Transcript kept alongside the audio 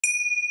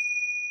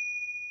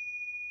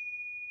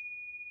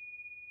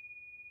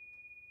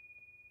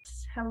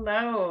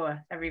Hello,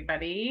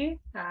 everybody.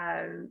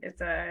 It's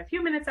a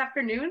few minutes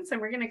after noon, so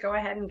we're going to go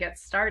ahead and get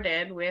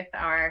started with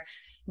our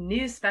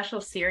new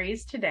special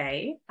series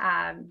today.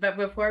 But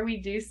before we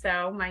do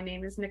so, my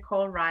name is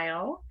Nicole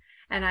Ryle,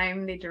 and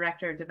I'm the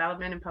Director of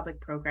Development and Public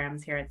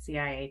Programs here at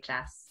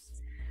CIHS.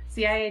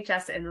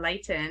 CIHS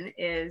Enlighten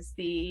is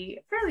the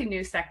fairly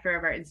new sector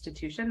of our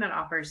institution that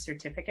offers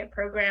certificate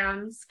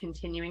programs,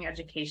 continuing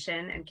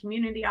education, and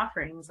community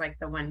offerings like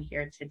the one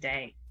here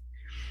today.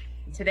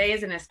 Today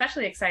is an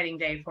especially exciting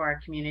day for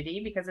our community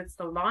because it's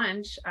the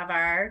launch of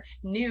our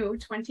new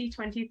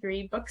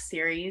 2023 book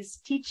series,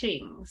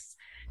 Tea-Chings,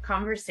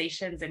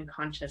 Conversations in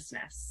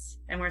Consciousness.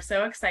 And we're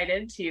so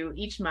excited to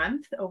each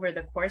month over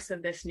the course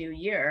of this new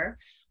year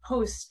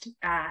host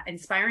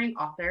inspiring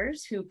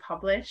authors who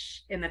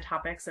publish in the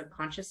topics of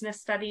consciousness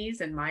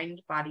studies and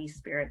mind, body,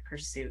 spirit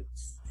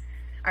pursuits.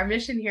 Our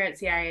mission here at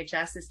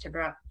CIHS is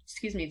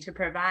to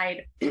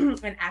provide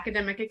an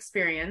academic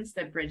experience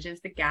that bridges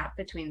the gap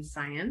between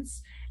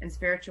science and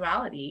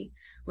spirituality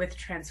with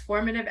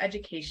transformative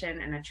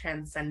education and a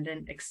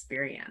transcendent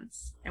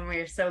experience. And we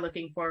are so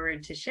looking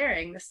forward to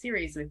sharing the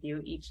series with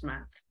you each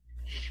month.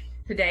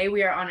 Today,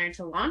 we are honored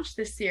to launch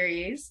this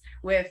series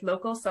with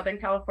local Southern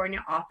California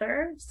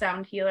author,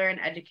 sound healer, and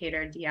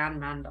educator, Diane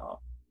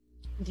Mandle.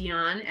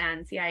 Diane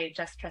and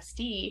CIHS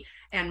trustee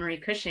Anne-Marie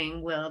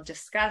Cushing will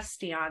discuss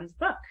Diane's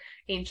book,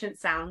 Ancient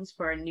Sounds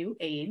for a New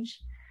Age,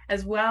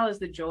 as well as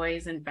the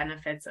joys and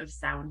benefits of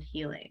sound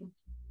healing.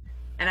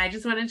 And I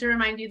just wanted to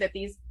remind you that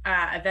these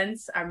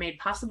events are made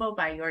possible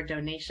by your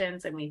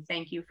donations, and we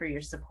thank you for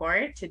your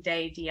support.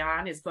 Today,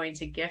 Diane is going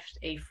to gift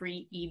a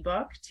free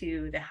ebook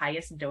to the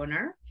highest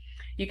donor.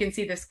 You can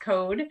see this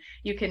code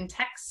you can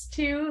text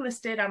to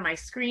listed on my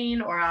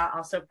screen, or I'll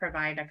also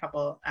provide a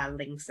couple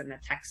links in the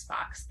text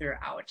box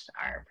throughout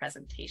our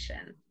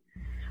presentation.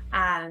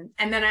 And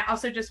then I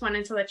also just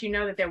wanted to let you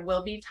know that there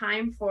will be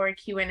time for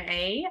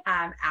Q&A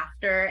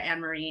after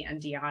Anne-Marie and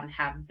Diane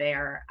have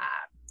their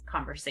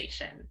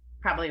conversation,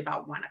 probably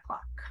about 1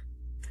 o'clock.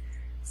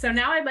 So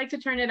now I'd like to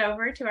turn it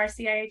over to our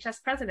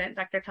CIHS president,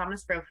 Dr.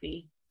 Thomas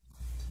Brophy.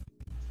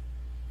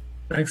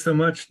 Thanks so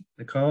much,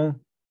 Nicole.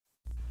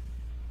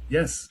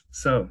 Yes,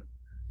 so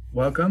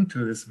welcome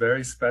to this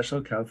very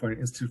special California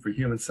Institute for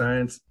Human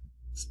Science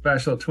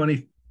special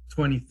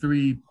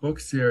 2023 book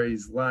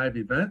series live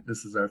event.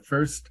 This is our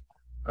first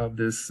of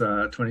this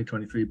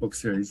 2023 book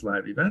series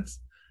live events.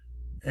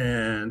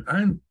 And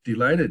I'm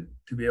delighted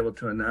to be able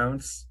to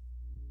announce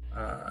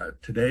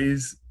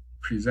today's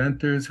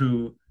presenters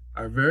who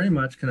are very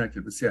much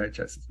connected with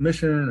CIHS's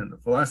mission and the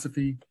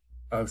philosophy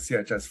of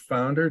CIHS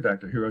founder,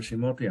 Dr. Hiroshi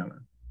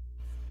Motoyama.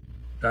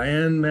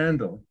 Diane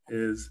Mandle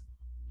is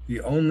the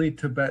only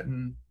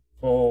Tibetan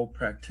bowl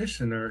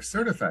practitioner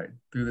certified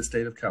through the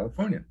state of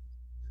California.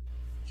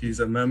 She's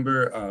a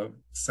member of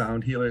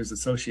Sound Healers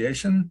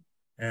Association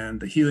and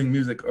the Healing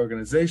Music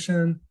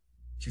Organization.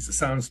 She's a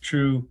Sounds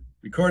True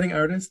recording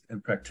artist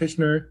and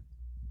practitioner,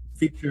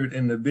 featured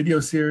in the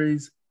video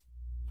series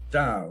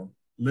Tao,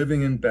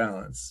 Living in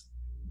Balance,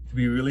 to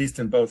be released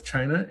in both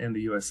China and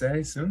the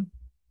USA soon.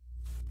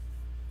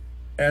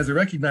 As a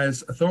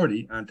recognized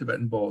authority on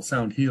Tibetan bowl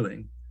sound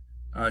healing,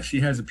 she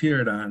has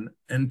appeared on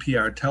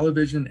NPR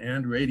television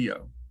and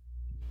radio.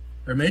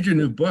 Her major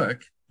new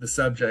book, the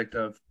subject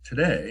of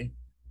today,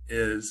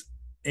 is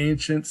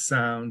Ancient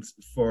Sounds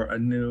for a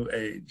New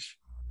Age.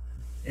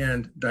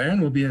 And Diane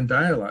will be in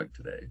dialogue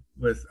today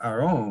with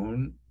our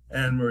own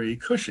Anne-Marie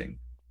Cushing,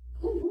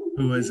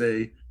 who is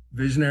a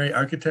visionary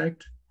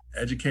architect,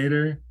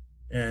 educator,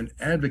 and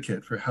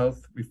advocate for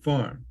health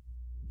reform.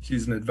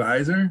 She's an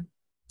advisor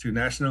to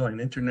national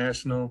and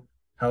international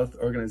health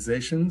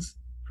organizations,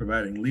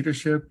 providing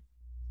leadership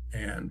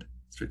and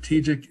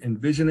strategic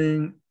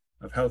envisioning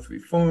of health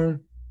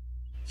reform.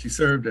 She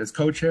served as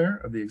co-chair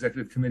of the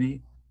executive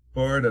committee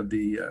board of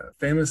the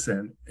famous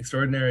and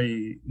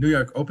extraordinary New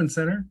York Open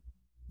Center.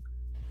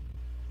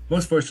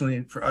 Most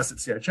fortunately for us at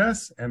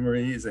CIHS,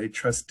 Anne-Marie is a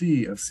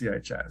trustee of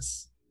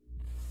CIHS.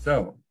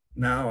 So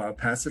now I'll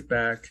pass it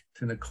back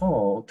to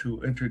Nicole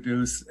to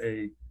introduce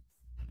a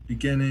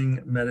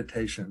beginning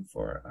meditation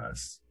for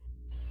us.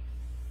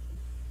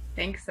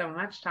 Thanks so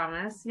much,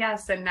 Thomas.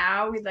 Yes, and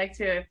now we'd like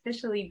to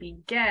officially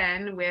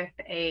begin with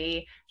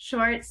a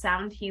short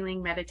sound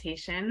healing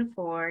meditation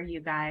for you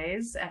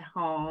guys at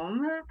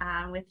home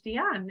with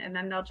Diane, and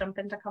then they'll jump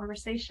into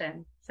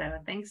conversation. So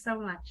thanks so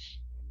much.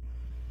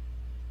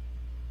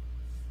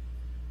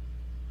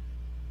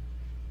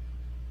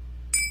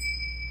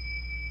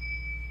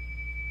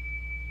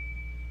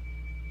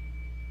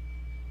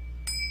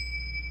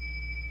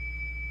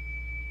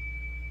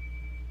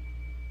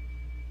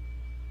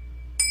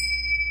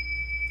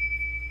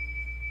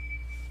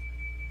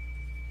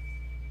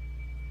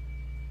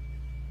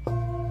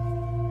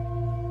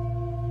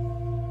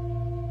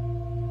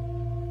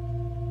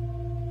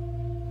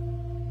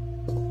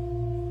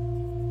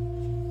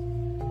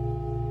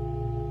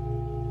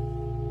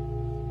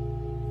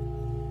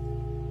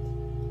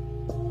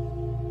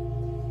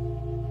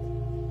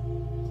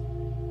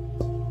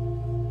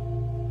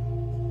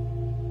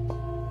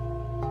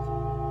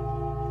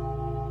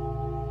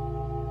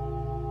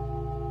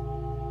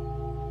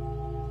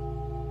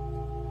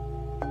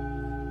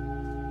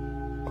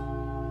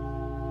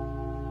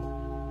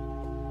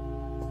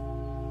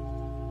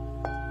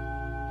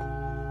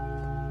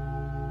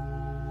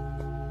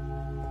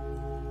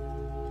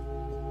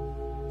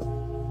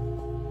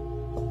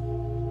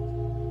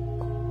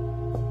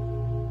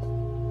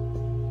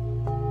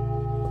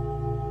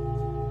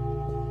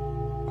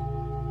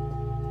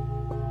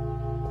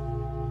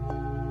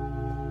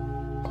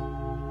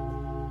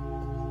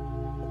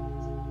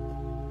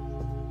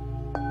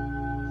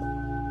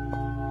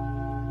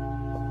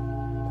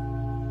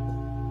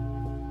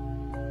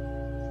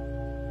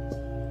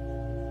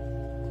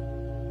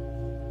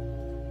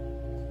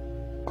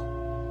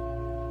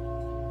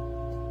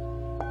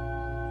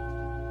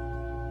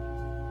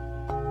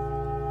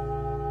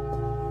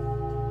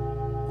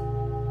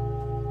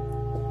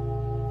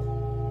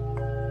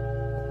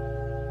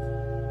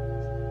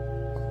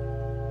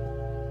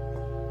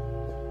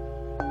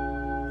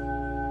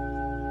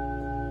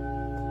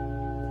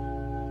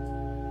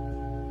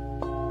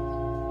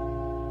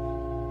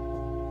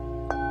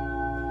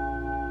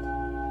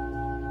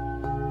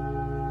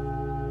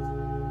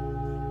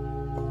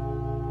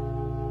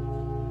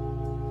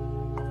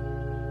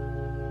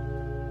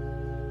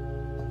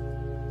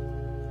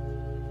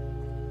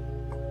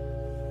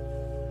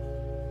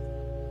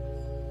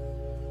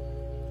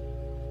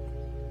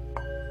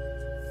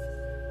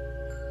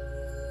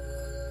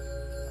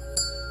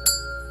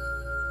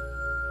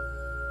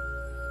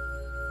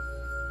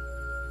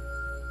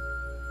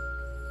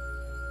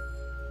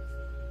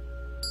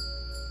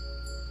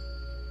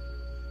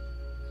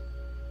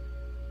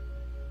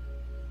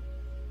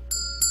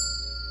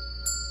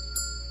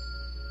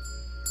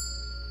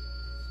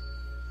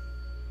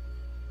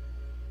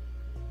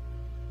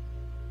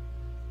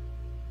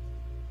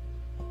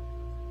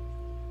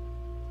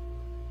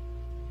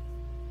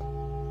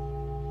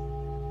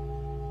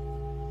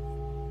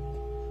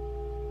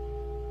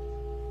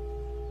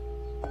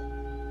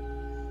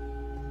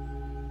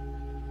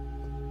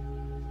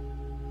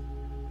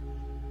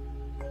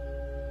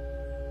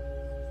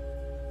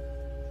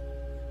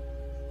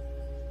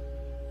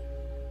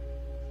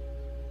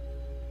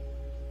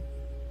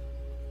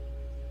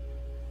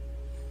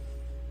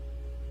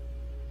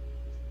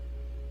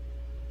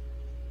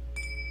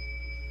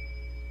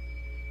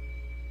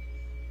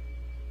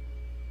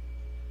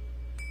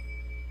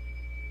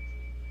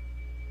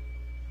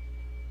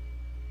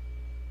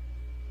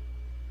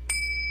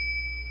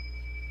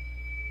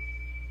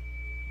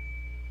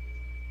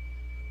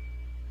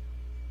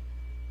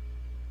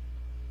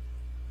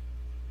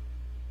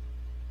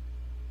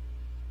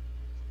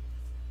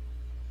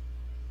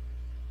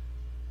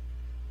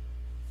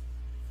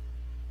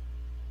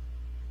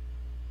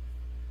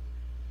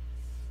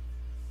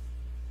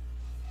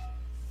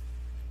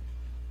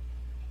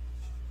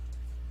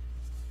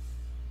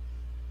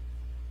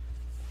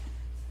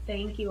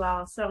 Thank you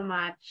all so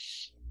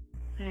much.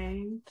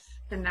 Right.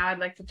 And now I'd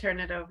like to turn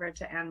it over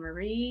to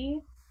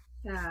Anne-Marie,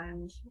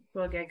 and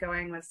we'll get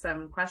going with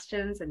some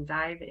questions and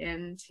dive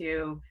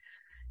into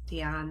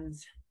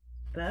Diane's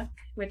book,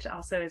 which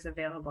also is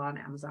available on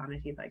Amazon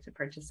if you'd like to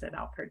purchase it.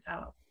 I'll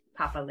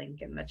pop a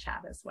link in the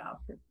chat as well.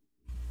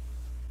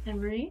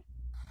 Anne-Marie?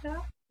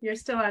 Yeah, you're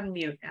still on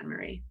mute,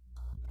 Anne-Marie.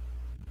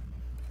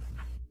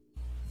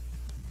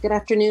 Good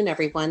afternoon,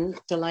 everyone.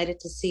 Delighted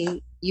to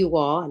see you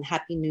all, and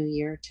Happy New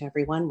Year to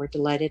everyone. We're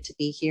delighted to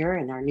be here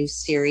in our new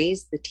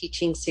series, the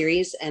Tea-Chings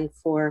series, and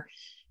for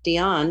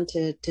Diane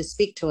to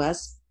speak to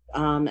us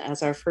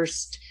as our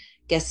first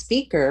guest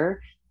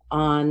speaker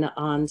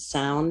on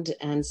sound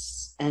and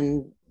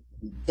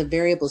the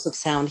variables of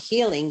sound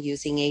healing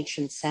using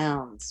ancient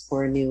sounds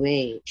for a new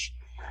age.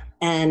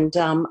 And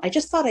I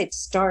just thought I'd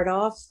start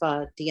off,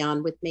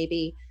 Diane, with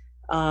maybe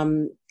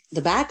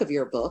the back of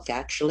your book,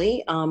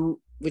 actually,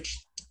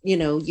 which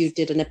you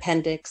did an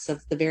appendix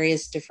of the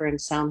various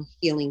different sound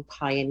healing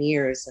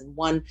pioneers. And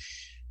one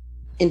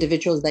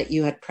individual that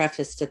you had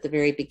prefaced at the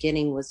very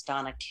beginning was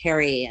Donna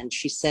Carey. And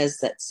she says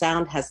that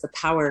sound has the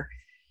power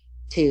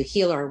to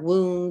heal our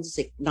wounds,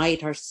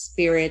 ignite our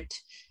spirit,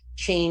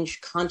 change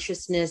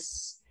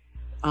consciousness,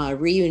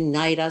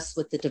 reunite us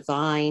with the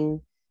divine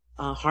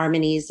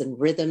harmonies and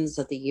rhythms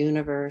of the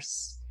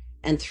universe.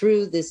 And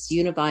through this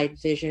unified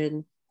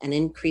vision and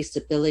increased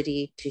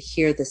ability to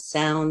hear the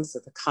sounds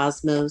of the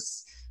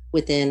cosmos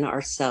within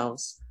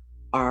ourselves,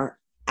 our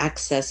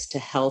access to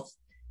health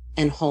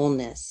and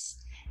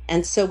wholeness.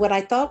 And so what I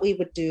thought we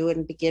would do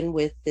and begin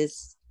with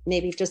is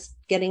maybe just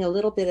getting a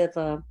little bit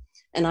of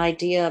an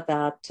idea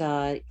about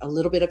a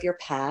little bit of your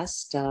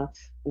past,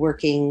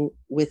 working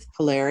with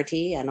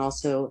polarity. And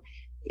also,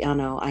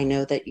 I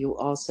know that you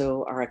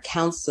also are a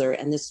counselor,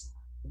 and this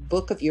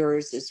book of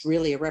yours is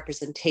really a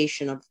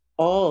representation of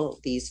all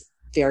these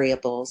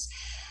variables.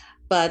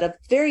 But a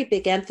very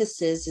big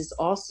emphasis is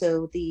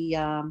also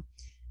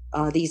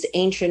these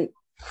ancient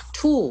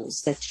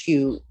tools that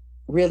you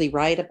really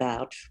write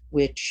about,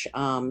 which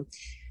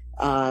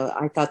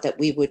I thought that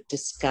we would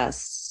discuss,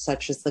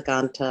 such as the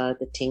Ganta,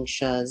 the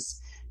Tea-Chings,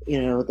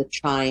 the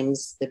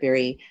chimes,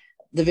 the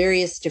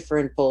various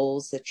different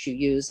bowls that you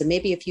use. And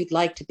maybe if you'd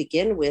like to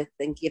begin with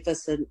and give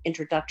us an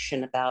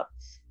introduction about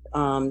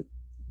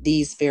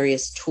these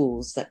various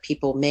tools that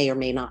people may or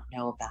may not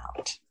know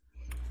about.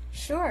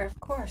 Sure, of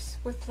course,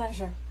 with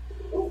pleasure.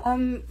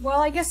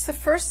 Well, I guess the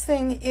first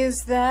thing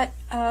is that,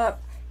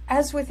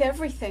 as with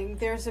everything,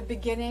 there's a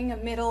beginning, a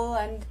middle,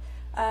 and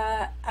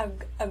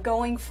a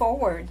going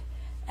forward.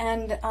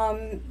 And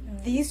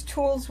these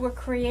tools were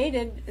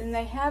created, and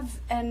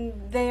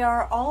they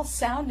are all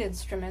sound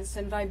instruments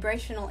and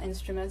vibrational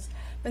instruments,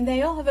 and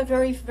they all have a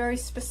very, very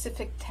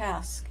specific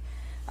task.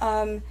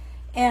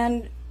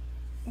 And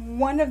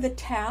one of the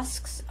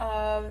tasks,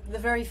 the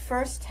very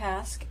first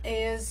task,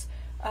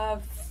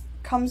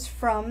 comes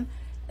from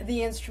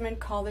the instrument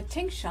called the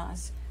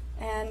Tea-Chings.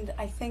 And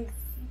I think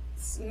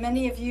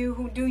many of you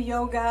who do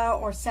yoga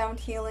or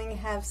sound healing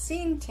have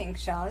seen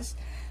Tea-Chings,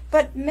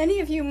 but many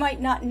of you might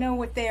not know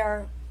what they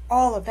are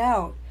all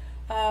about.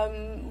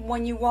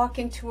 When you walk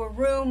into a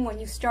room, when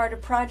you start a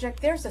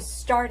project, there's a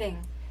starting.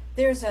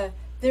 There's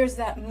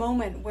that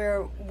moment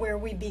where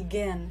we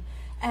begin.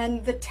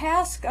 And the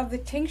task of the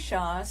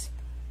Tea-Chings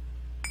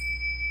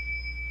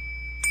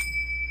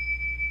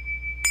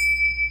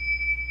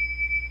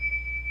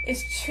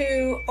is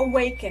to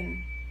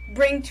awaken,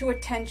 bring to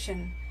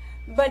attention.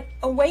 But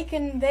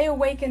they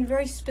awaken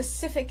very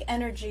specific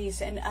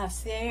energies in us.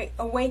 They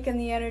awaken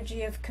the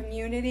energy of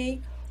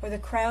community, or the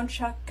crown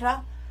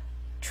chakra,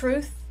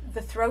 truth,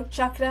 the throat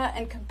chakra,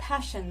 and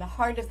compassion, the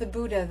heart of the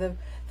Buddha,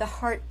 the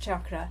heart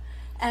chakra.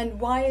 And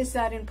why is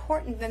that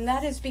important? And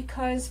that is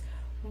because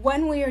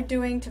when we are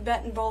doing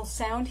Tibetan bowl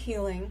sound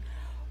healing,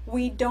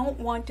 we don't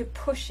want to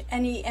push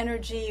any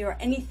energy or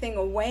anything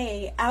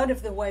away, out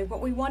of the way.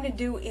 What we want to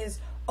do is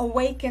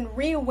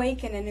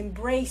reawaken and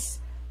embrace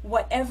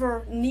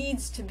whatever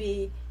needs to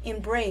be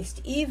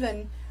embraced,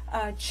 even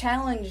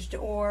challenged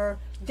or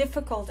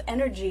difficult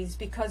energies,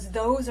 because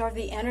those are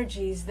the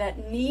energies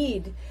that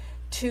need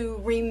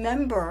to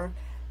remember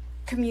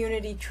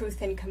community,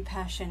 truth, and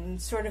compassion,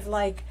 sort of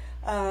like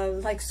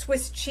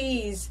Swiss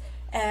cheese,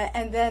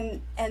 and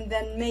then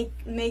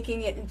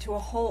making it into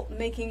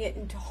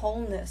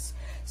wholeness.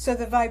 So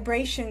the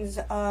vibrations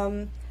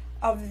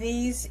of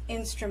these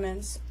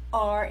instruments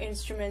are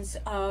instruments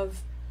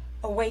of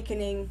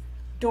awakening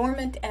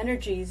dormant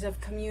energies of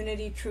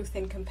community, truth,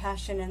 and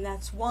compassion, and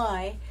that's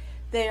why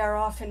they are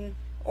often,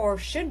 or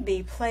should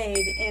be,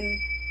 played in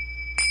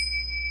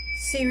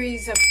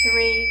series of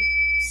 3,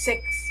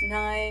 6,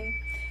 9.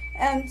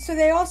 And so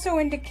they also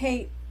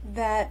indicate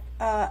that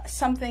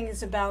something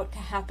is about to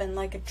happen,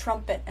 like a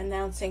trumpet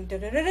announcing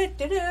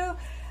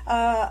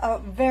a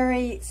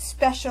very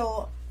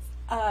special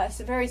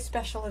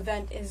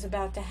event is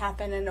about to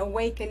happen, an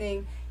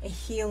awakening, a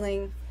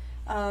healing.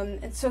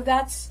 And so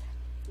that's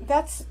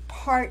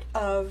part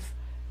of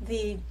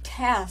the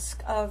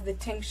task of the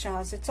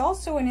Tea-Chings. It's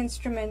also an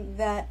instrument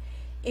that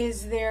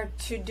is there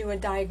to do a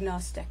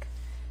diagnostic.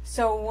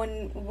 So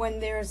when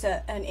there's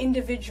an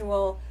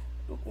individual,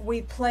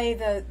 we play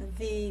the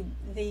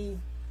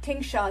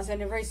tingshas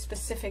in a very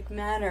specific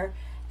manner,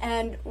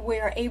 and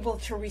we're able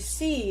to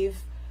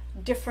receive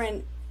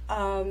different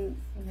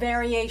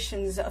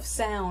variations of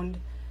sound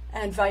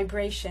and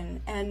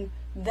vibration, and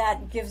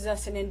that gives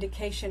us an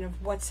indication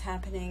of what's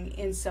happening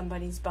in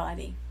somebody's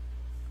body.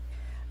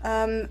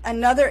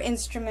 Another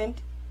instrument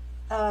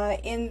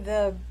in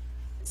the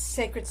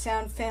sacred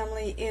sound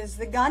family is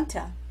the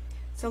ganta.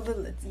 It's a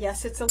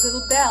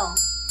little bell,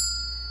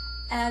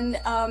 and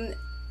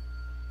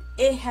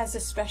it has a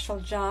special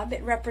job.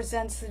 It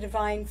represents the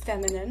divine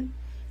feminine,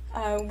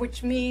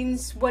 which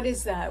means, what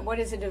is that? What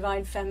is a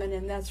divine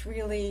feminine? That's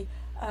really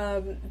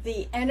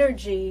the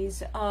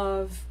energies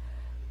of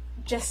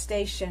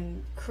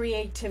gestation,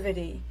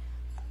 creativity,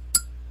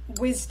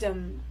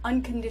 wisdom,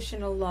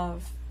 unconditional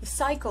love, the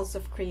cycles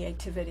of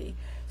creativity.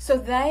 So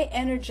they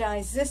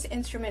energize, this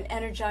instrument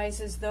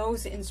energizes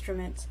those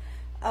instruments,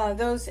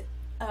 those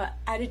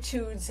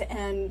attitudes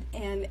and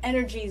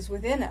energies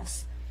within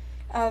us.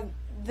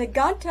 The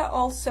ganta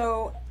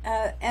also,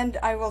 and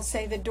I will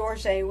say the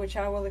dorje, which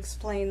I will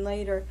explain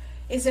later,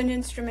 is an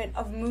instrument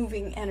of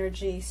moving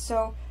energy.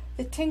 So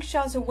the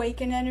tingshas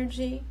awaken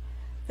energy,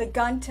 the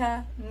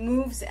ganta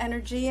moves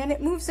energy, and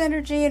it moves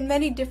energy in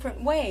many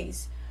different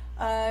ways.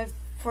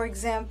 For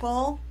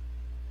example,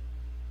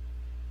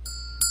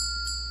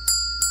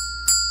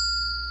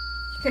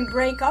 you can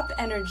break up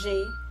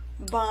energy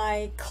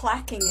by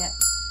clacking it.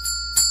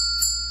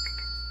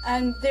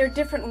 And there are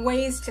different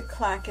ways to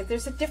clack it.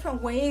 There's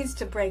different ways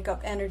to break up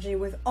energy.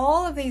 With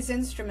all of these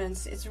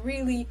instruments, it's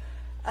really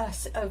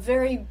a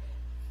very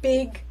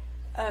big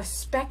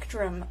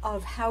spectrum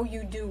of how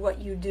you do what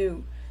you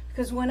do.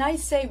 Because when I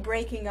say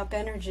breaking up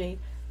energy,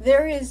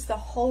 there is the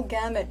whole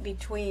gamut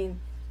between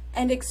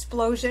an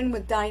explosion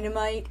with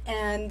dynamite,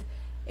 and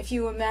if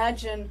you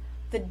imagine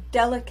the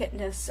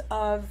delicateness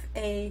of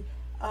a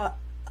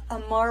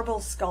marble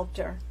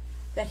sculptor,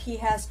 that he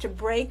has to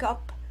break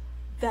up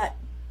that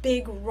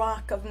big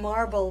rock of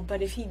marble,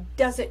 but if he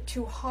does it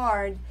too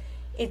hard,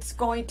 it's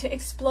going to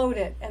explode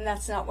it, and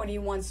that's not what he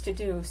wants to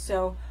do.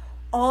 So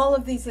all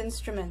of these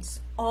instruments,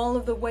 all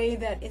of the way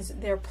that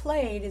they're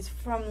played is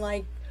from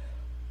like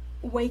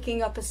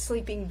waking up a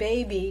sleeping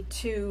baby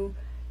to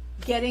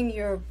getting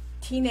your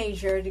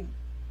teenager to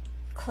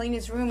clean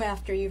his room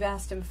after you've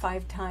asked him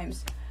 5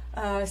 times.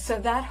 So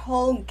that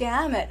whole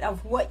gamut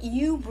of what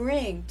you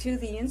bring to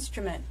the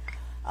instrument,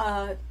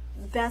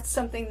 that's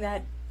something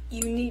that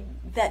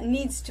that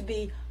needs to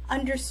be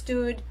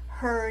understood,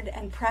 heard,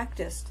 and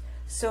practiced,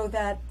 so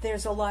that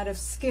there's a lot of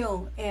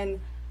skill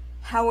in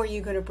how are you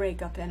going to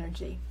break up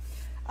energy.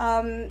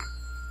 There's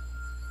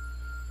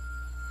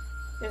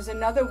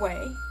another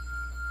way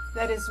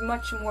that is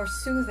much more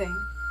soothing,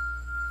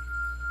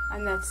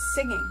 and that's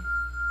singing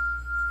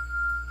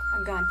a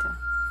ganta.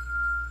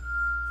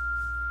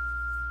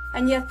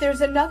 And yet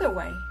there's another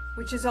way,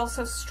 which is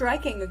also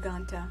striking a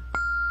ganta.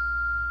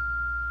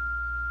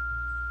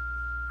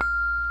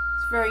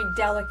 Very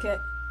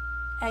delicate,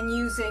 and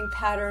using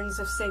patterns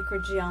of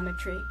sacred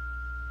geometry.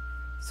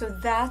 So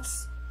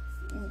that's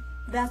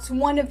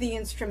one of the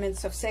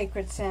instruments of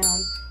sacred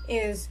sound,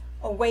 is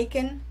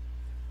awaken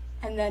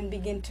and then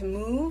begin to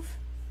move.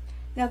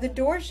 Now the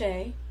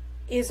dorje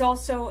is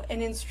also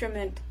an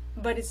instrument,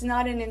 but it's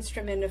not an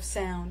instrument of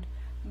sound,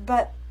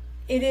 but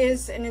it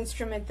is an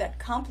instrument that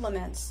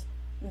complements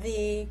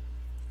the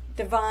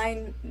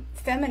divine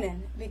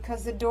feminine,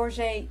 because the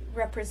dorje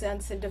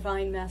represents a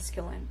divine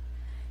masculine.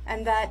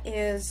 And that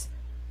is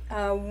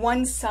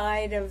one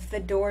side of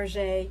the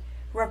dorje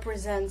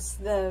represents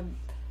the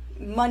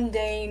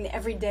mundane,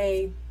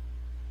 everyday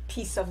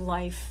piece of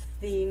life,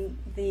 the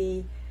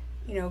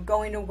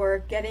going to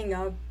work, getting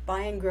up,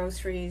 buying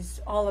groceries,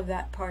 all of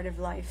that part of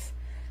life.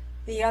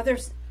 The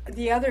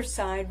other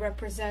side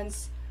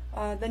represents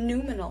the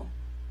noumenal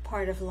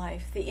part of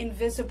life, the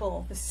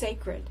invisible, the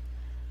sacred,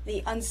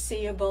 the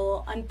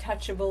unseeable,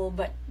 untouchable,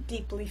 but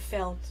deeply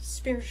felt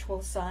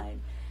spiritual side.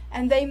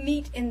 And they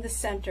meet in the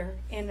center,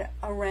 in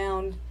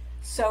around.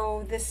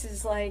 So this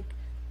is like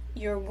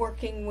you're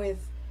working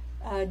with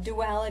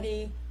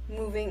duality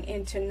moving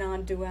into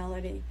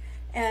non-duality.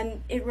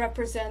 And it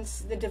represents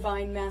the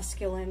divine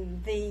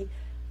masculine, the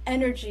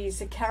energies,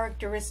 the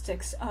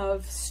characteristics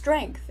of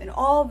strength, in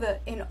all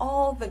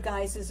the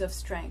guises of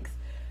strength.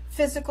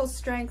 Physical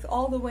strength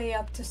all the way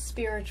up to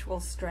spiritual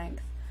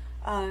strength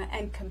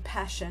and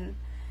compassion.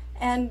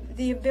 And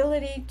the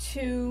ability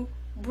to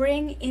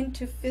bring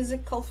into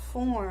physical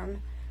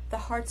form the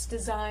heart's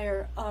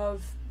desire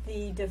of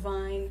the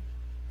divine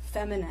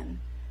feminine.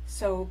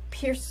 So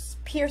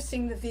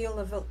piercing the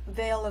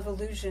veil of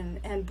illusion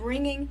and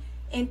bringing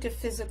into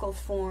physical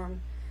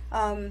form.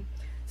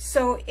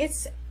 So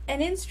it's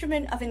an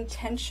instrument of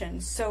intention.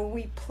 So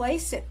we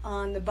place it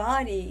on the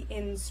body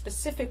in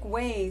specific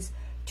ways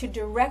to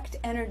direct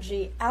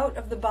energy out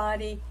of the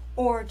body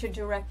or to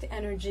direct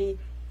energy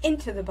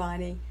into the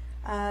body.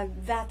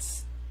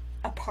 That's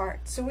a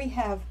part. So we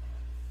have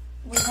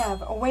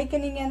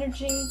awakening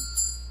energy,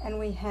 and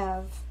we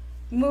have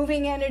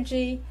moving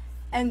energy,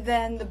 and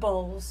then the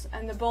bowls.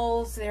 And the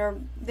bowls, there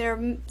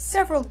are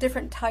several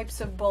different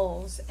types of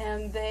bowls,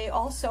 and they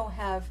also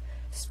have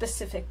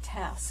specific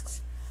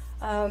tasks.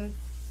 The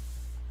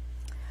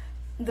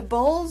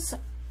bowls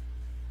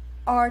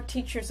are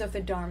teachers of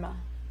the Dharma.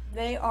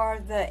 They are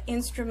the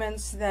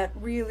instruments that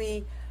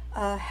really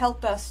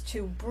help us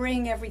to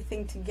bring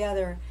everything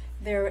together.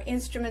 They're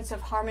instruments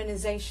of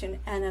harmonization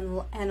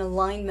and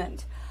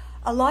alignment.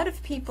 A lot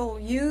of people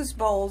use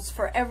bowls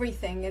for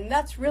everything, and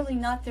that's really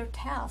not their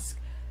task.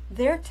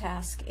 Their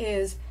task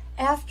is,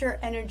 after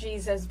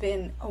energies has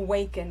been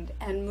awakened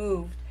and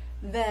moved,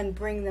 then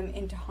bring them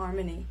into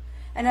harmony.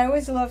 And I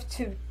always love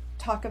to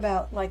talk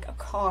about like a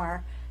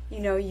car.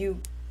 You know,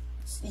 you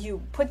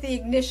put the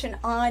ignition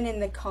on in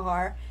the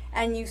car,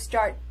 and you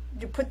start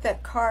to put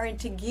that car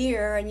into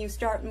gear, and you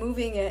start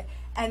moving it,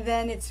 and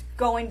then it's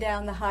going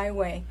down the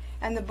highway.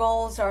 And the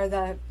bowls are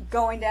the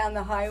going down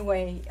the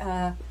highway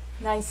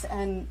nice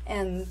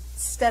and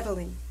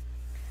steadily.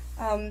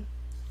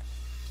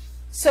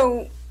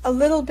 So a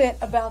little bit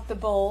about the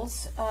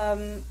bowls.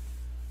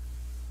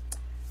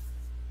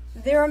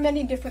 There are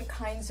many different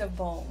kinds of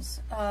bowls.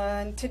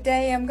 And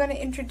today I'm going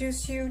to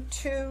introduce you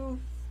to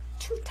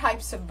two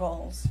types of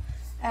bowls.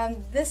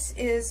 And this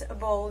is a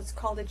bowl, it's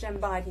called a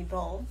Jambadi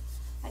bowl.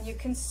 And you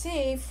can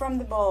see from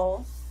the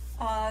bowl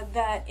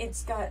that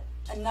it's got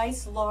a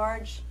nice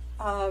large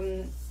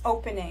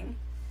opening.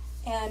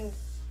 And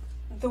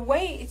the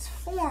way it's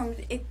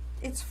formed,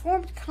 it's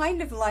formed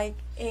kind of like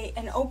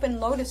an open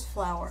lotus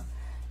flower.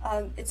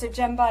 It's a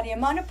Jambadi. A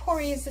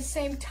Manipuri is the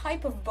same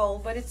type of bowl,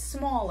 but it's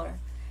smaller.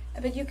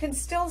 But you can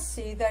still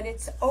see that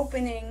its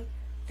opening,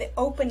 the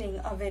opening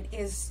of it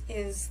is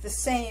the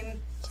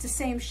same. It's the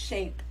same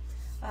shape,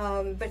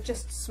 but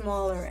just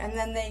smaller. And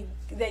then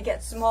they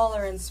get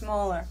smaller and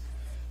smaller.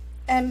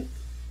 And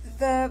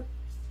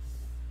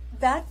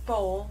that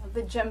bowl,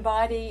 the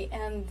Jambadi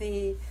and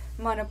the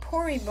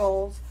Manipuri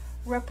bowls,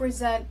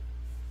 represent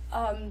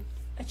a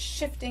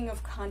shifting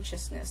of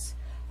consciousness,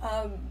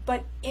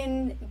 but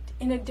in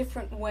a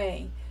different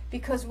way,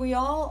 because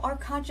our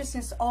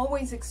consciousness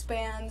always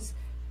expands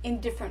in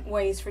different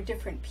ways for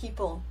different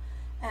people.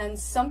 And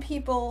some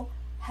people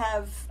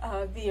have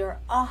their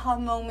aha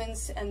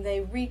moments, and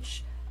they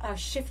reach a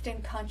shift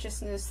in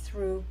consciousness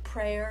through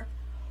prayer,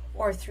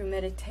 or through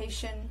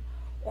meditation,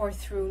 or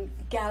through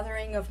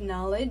gathering of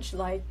knowledge,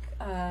 like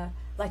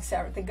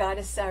the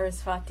goddess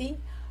Saraswati.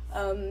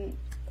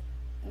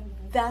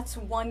 That's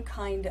one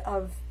kind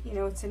of,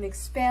 it's an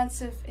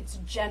expansive, it's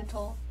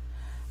gentle.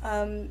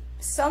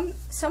 Some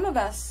of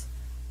us,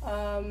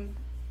 and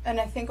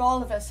I think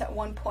all of us at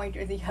one point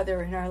or the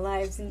other in our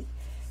lives,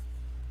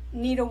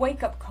 need a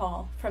wake-up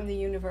call from the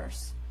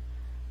universe.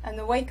 And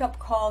the wake-up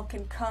call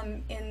can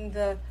come in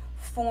the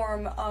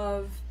form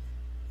of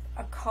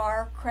a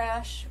car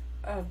crash,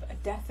 of a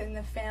death in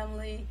the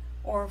family,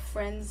 or a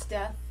friend's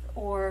death,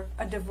 or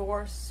a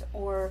divorce,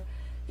 or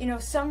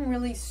some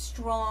really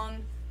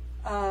strong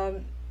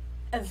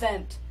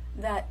event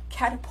that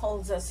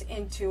catapults us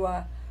into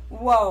a,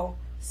 whoa,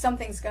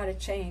 something's got to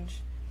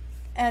change.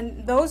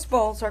 And those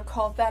bowls are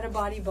called Theta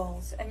Body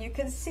bowls. And you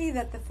can see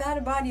that the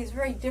Theta Body is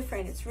very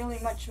different. It's really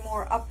much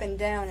more up and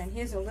down. And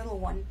here's a little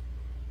one.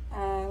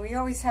 We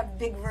always have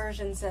big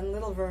versions and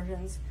little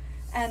versions.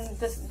 And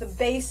the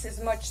base is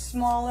much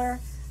smaller,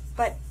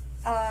 but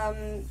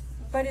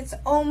it's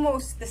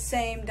almost the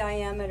same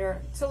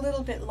diameter. It's a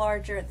little bit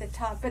larger at the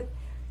top, but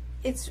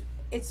it's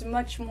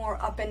much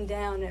more up and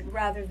down,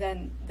 rather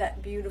than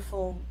that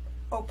beautiful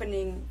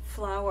opening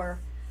flower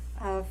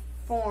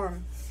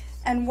form.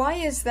 And why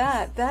is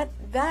that?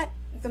 The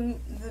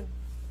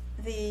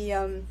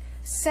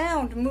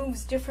sound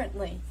moves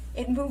differently.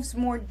 It moves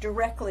more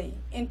directly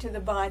into the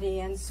body,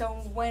 and so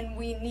when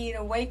we need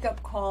a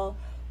wake-up call,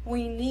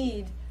 we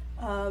need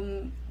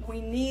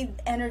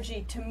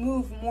energy to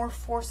move more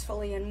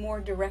forcefully and more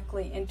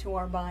directly into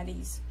our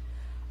bodies.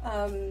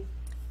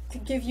 To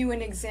give you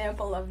an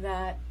example of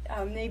that,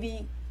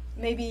 maybe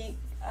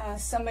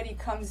somebody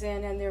comes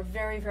in and they're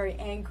very, very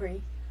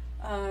angry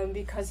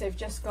because they've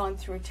just gone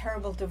through a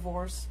terrible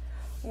divorce.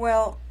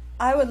 Well,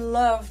 I would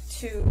love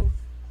to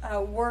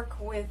work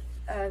with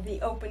the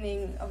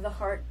opening of the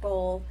heart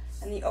bowl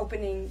and the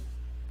opening,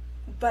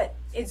 but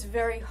it's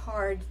very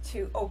hard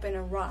to open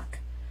a rock.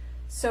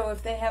 So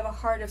if they have a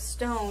heart of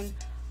stone,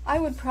 I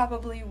would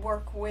probably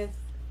work with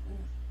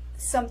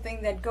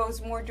something that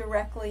goes more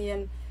directly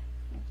and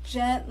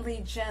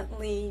gently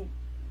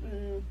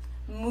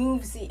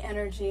moves the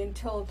energy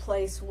until a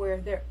place where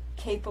they're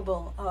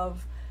capable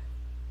of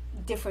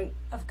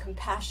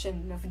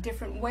compassion, of a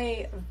different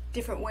way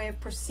of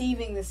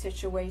perceiving the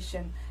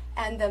situation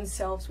and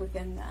themselves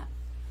within that.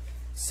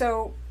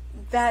 So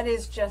that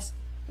is just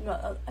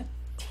a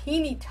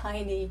teeny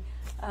tiny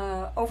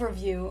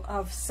overview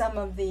of some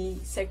of the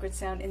sacred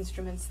sound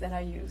instruments that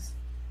I use.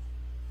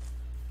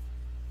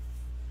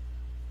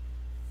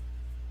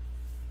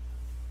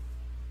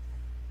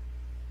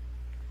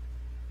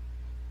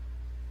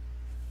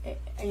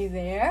 Are you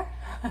there?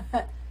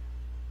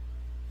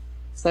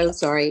 So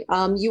sorry.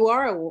 You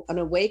are an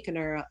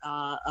awakener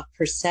of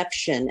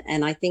perception,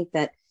 and I think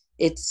that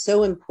it's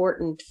so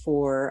important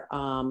for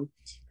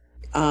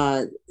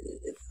us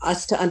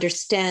to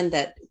understand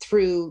that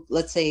through,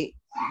 let's say,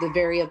 the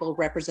variable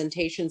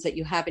representations that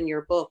you have in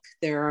your book,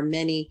 there are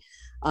many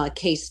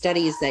case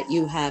studies that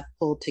you have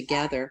pulled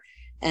together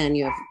and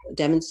you have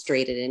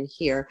demonstrated in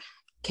here.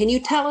 Can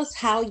you tell us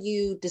how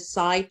you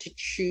decide to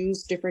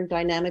choose different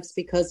dynamics?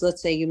 Because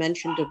let's say you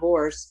mentioned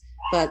divorce,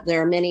 but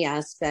there are many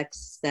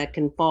aspects that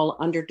can fall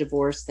under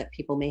divorce that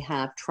people may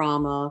have: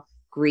 trauma,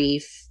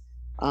 grief,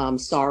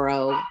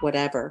 sorrow,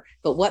 whatever.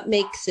 But what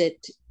makes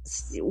it,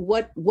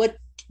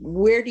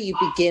 where do you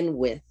begin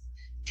with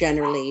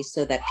generally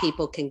so that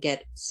people can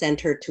get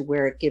centered to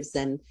where it gives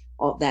them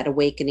all that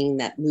awakening,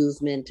 that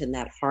movement, and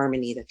that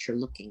harmony that you're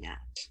looking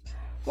at?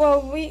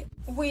 Well,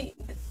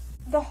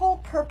 the whole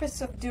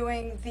purpose of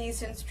doing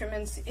these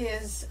instruments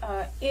is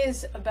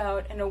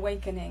about an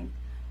awakening,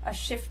 a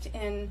shift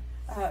in,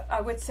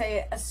 I would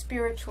say, a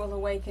spiritual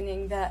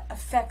awakening that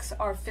affects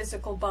our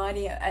physical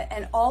body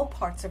and all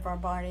parts of our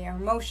body, our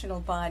emotional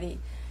body,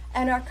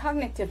 and our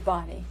cognitive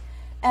body.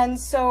 And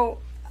so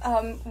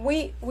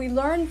we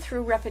learn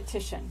through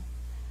repetition.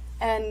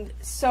 And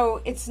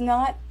so it's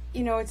not,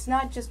 it's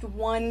not just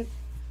one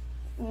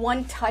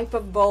type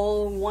of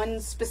bowl, one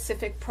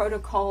specific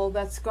protocol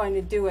that's going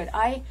to do it.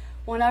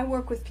 When I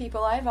work with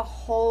people, I have a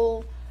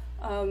whole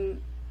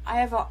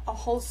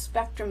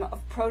spectrum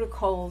of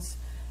protocols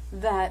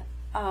that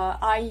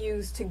I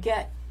use to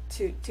get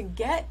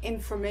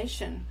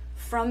information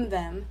from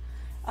them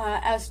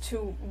as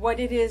to what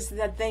it is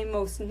that they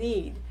most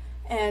need.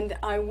 And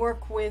I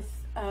work with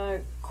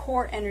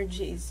core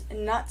energies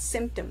and not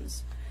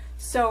symptoms.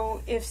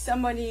 So if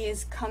somebody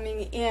is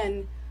coming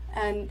in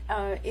and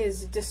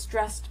is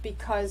distressed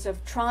because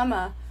of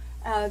trauma,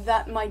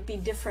 that might be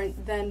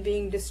different than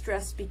being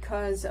distressed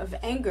because of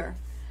anger.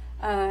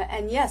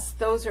 And yes,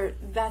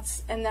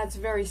 that's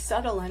very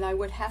subtle, and I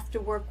would have to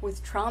work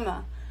with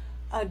trauma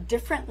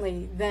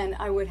differently than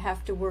I would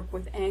have to work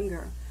with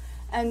anger.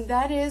 And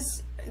that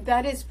is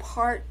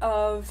part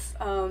of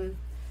a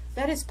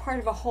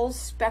whole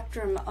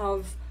spectrum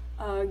of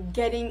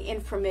getting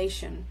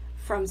information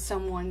from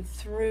someone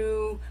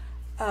through.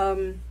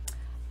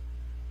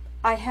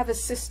 I have a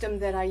system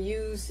that I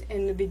use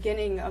in the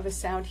beginning of a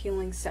sound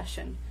healing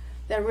session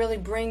that really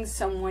brings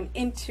someone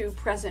into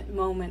present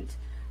moment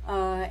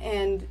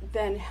and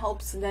then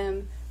helps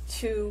them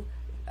to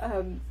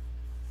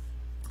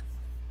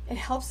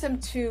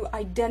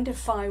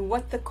identify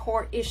what the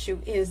core issue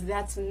is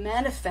that's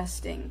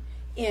manifesting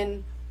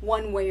in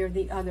one way or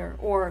the other,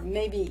 or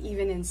maybe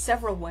even in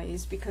several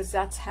ways, because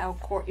that's how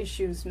core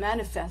issues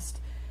manifest.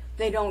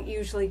 They don't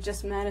usually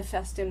just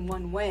manifest in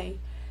one way.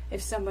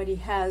 If somebody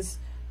has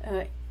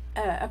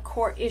a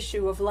core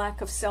issue of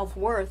lack of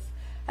self-worth,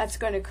 that's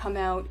going to come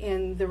out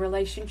in the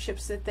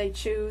relationships that they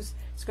choose.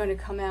 It's going to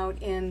come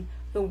out in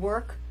the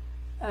work,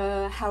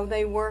 how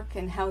they work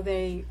and how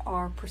they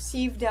are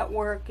perceived at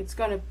work. It's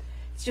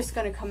just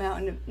going to come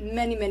out in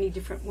many, many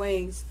different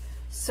ways.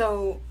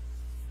 So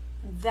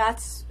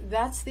that's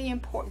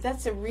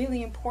a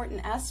really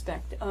important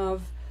aspect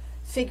of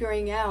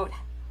figuring out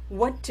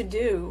what to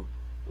do,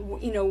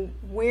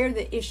 where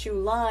the issue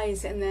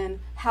lies, and then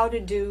how to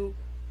do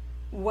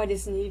what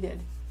is needed.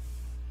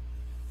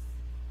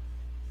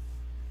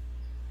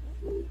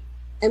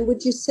 And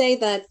would you say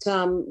that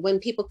when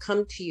people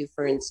come to you,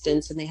 for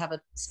instance, and they have a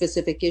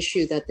specific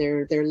issue that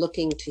they're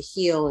looking to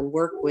heal and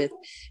work with,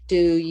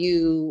 do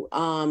you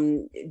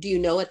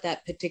know at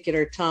that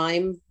particular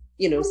time,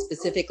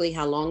 specifically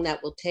how long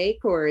that will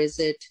take, or is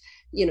it,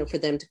 for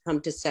them to come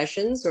to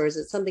sessions, or is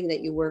it something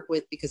that you work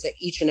with because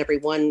each and every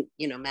one,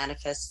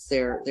 manifests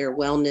their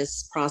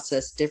wellness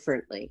process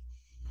differently?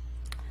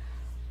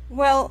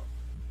 Well,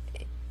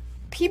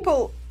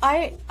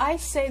 I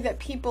say that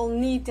people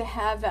need to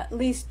have at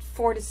least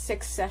 4 to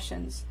 6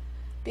 sessions,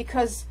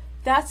 because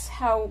that's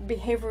how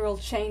behavioral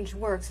change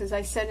works. As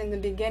I said in the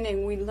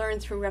beginning, we learn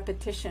through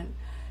repetition.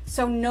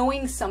 So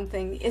knowing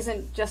something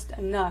isn't just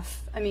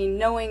enough. I mean,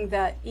 knowing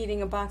that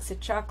eating a box of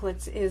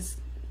chocolates is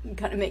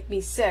going to make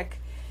me sick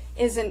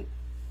isn't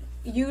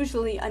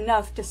usually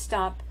enough to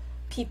stop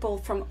people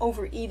from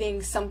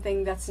overeating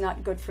something that's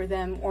not good for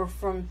them, or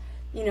from,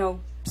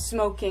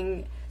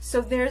 smoking. So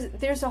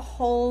there's a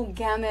whole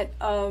gamut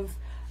of,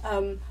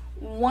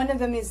 one of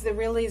them is the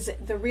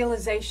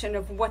realization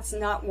of what's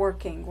not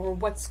working or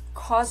what's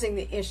causing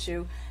the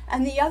issue.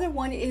 And the other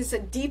one is a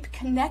deep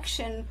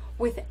connection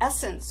with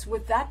essence,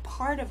 with that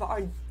part of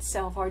our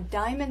self, our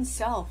diamond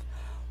self.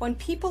 When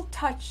people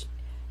touch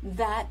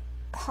that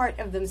part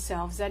of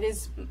themselves that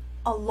is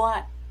a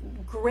lot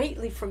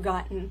greatly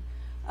forgotten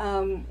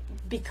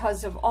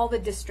because of all the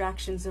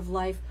distractions of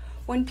life,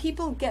 when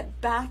people get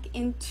back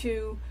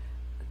into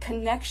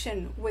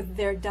connection with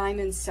their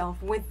diamond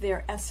self, with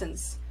their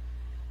essence,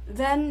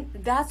 then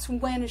that's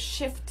when a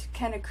shift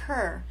can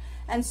occur.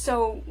 And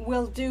so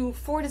we'll do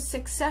 4 to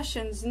 6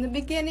 sessions. In the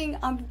beginning,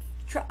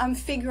 I'm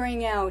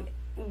figuring out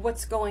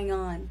what's going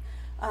on.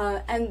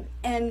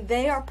 And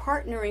they are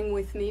partnering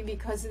with me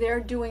because they're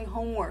doing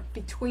homework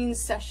between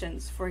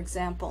sessions, for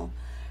example,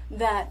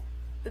 that's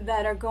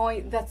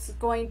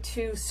going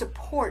to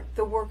support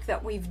the work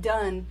that we've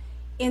done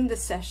in the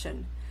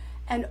session.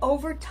 And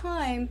over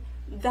time,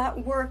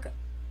 that work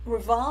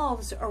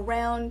revolves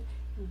around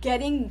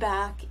getting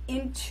back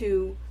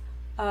into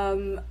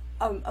a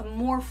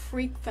more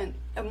frequent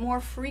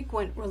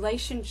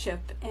relationship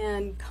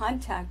and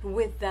contact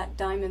with that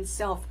diamond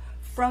self,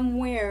 from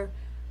where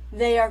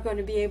they are going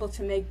to be able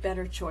to make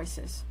better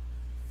choices.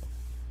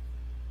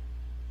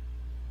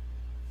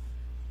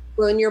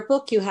 Well, in your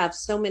book, you have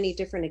so many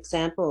different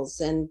examples,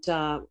 and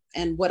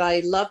what I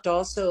loved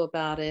also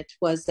about it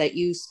was that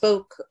you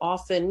spoke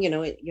often.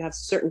 You have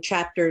certain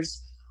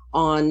chapters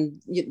on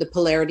the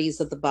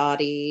polarities of the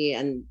body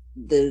and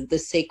the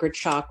sacred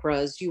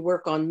chakras. You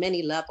work on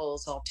many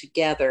levels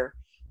altogether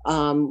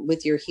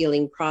with your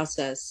healing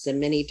process and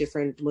many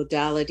different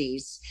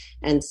modalities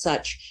and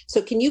such.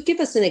 So can you give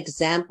us an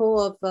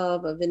example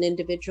of an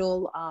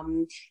individual,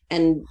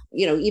 and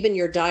even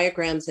your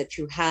diagrams that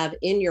you have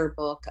in your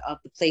book of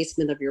the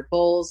placement of your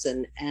bowls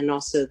and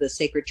also the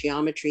sacred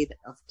geometry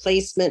of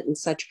placement and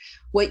such,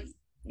 what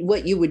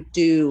you would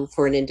do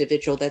for an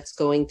individual that's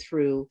going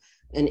through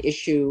an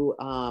issue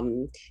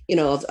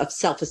of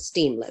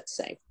self-esteem, let's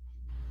say?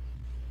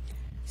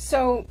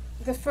 So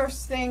the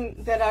first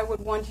thing that I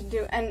would want to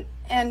do, and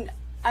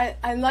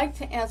I like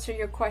to answer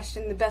your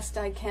question the best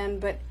I can,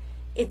 but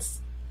it's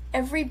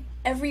every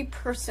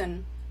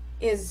person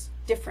is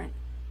different,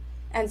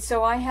 and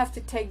so I have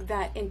to take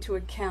that into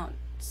account.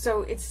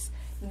 So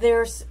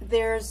there's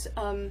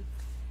the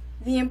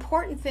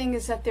important thing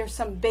is that there's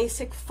some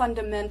basic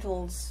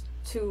fundamentals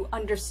to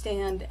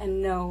understand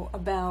and know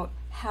about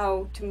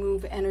how to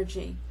move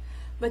energy,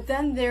 but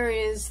then there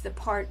is the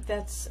part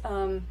that's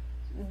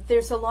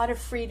there's a lot of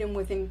freedom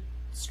within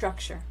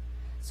structure.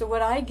 So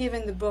what I give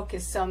in the book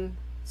is some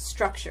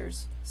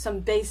structures, some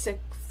basic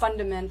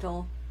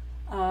fundamental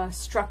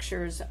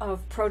structures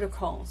of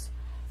protocols.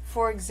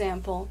 For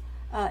example,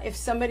 if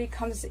somebody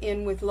comes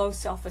in with low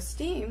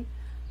self-esteem,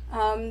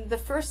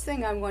 the first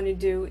thing I want to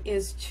do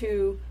is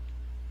to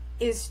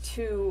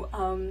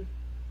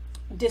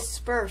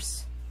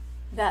disperse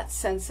that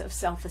sense of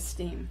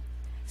self-esteem,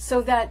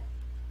 so that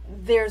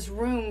there's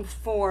room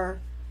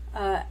for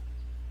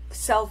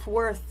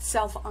self-worth,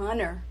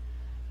 self-honor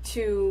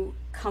to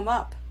come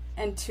up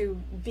and to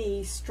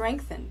be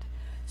strengthened.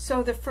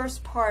 So the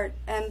first part,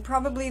 and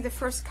probably the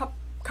first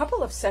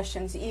couple of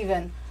sessions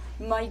even,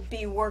 might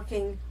be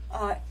working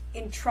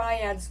in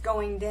triads,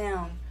 going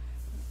down,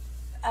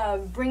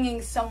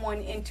 bringing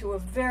someone into a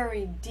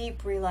very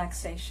deep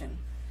relaxation,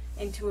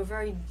 into a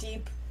very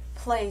deep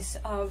place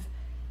of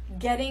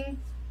getting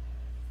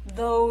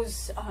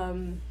those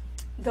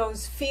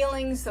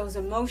feelings, those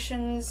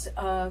emotions,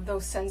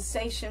 those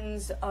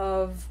sensations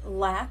of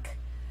lack,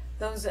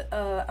 those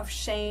of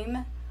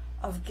shame,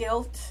 of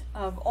guilt,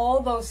 of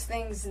all those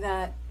things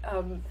that,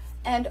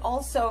 and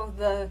also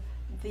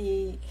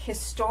the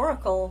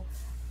historical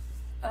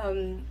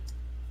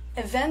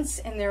events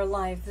in their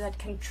life that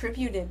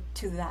contributed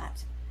to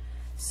that.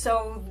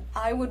 So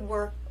I would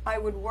work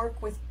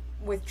with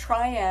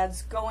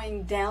triads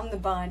going down the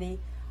body.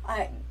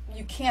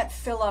 You can't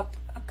fill up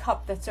a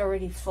cup that's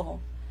already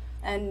full,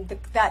 and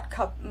that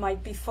cup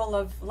might be full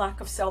of lack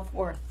of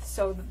self-worth.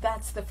 So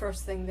that's the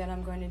first thing that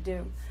I'm going to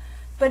do.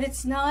 But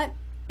it's not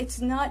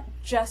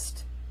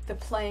just the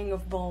playing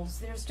of bowls.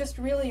 There's just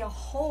really a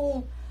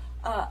whole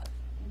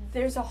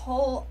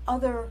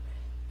other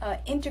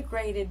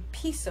integrated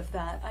piece of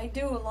that. I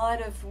do a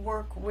lot of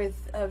work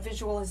with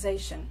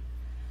visualization.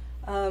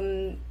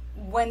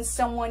 When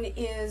someone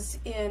is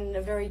in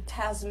a very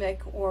tasmic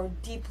or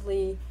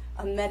deeply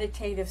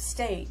meditative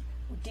state,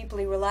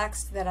 deeply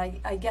relaxed, that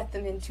I get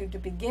them into to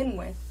begin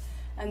with,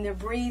 and their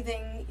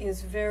breathing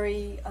is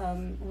very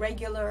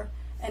regular,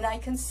 and I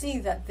can see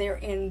that they're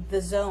in the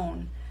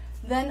zone,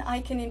 then I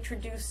can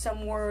introduce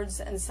some words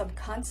and some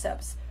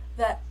concepts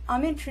that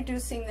I'm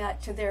introducing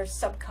that to their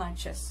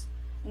subconscious,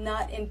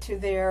 not into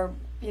their,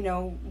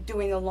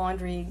 doing the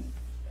laundry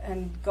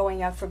and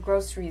going out for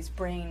groceries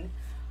brain.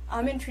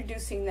 I'm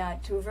introducing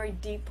that to a very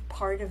deep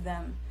part of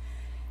them.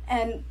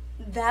 And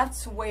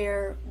that's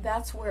where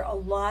a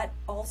lot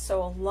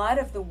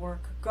of the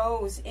work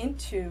goes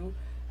into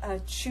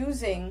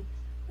choosing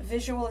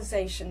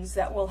visualizations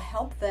that will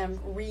help them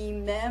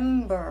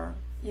remember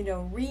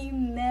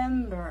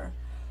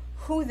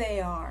who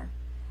they are.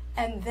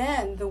 And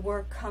then the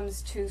work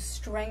comes to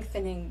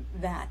strengthening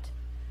that.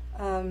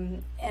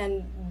 And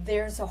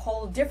there's a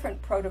whole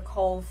different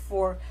protocol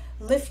for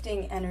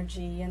lifting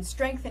energy and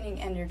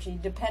strengthening energy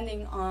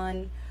depending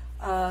on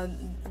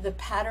the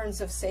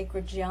patterns of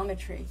sacred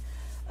geometry.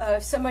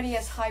 If somebody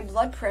has high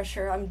blood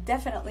pressure, I'm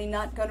definitely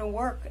not going to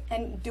work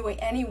and doing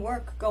any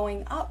work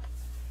going up,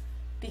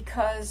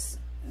 because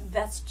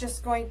that's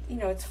just going,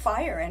 it's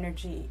fire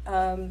energy.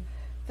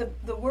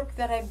 The work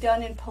that I've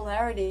done in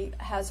polarity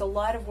has a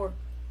lot of work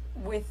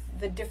with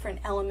the different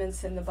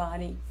elements in the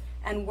body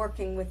and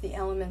working with the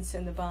elements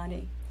in the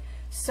body.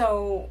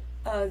 So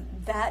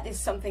that is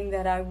something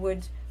that I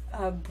would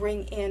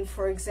bring in.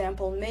 For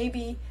example,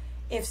 maybe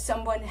if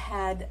someone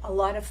had a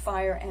lot of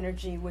fire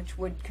energy, which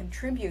would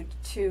contribute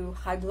to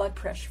high blood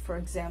pressure, for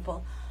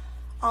example,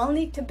 I'll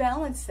need to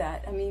balance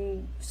that. I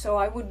mean, so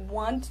I would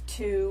want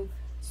to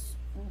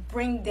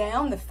bring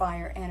down the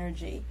fire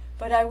energy,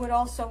 but I would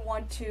also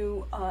want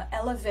to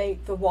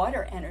elevate the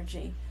water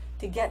energy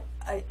to get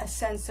a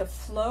sense of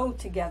flow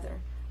together.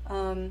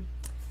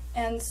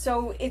 And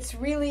so it's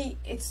really,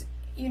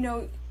 you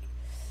know,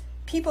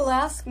 people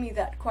ask me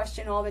that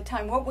question all the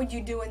time. What would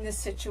you do in this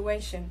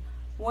situation?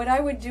 What I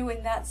would do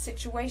in that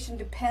situation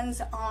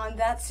depends on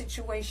that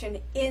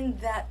situation in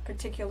that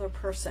particular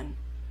person.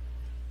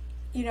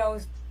 You know,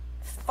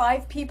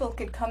 5 people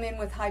could come in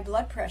with high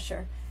blood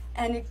pressure,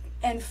 and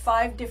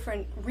 5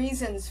 different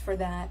reasons for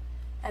that,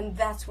 and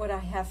that's what I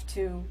have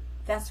to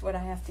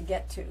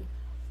get to.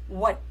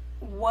 What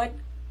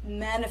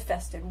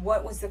manifested?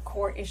 What was the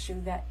core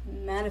issue that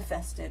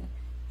manifested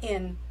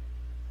in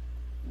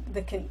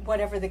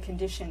whatever the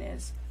condition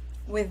is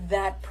with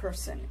that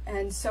person?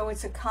 And so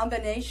it's a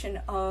combination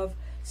of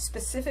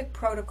specific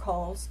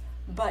protocols,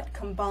 but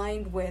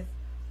combined with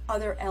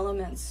other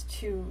elements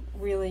to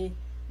really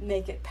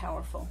make it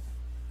powerful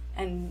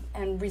and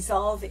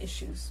resolve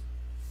issues.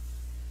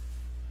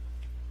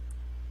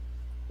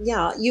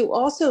 Yeah, you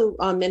also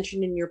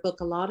mentioned in your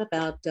book a lot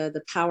about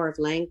the power of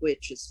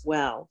language as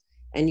well,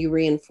 and you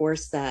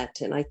reinforce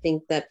that. And I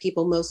think that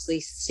people mostly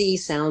see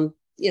sound,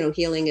 you know,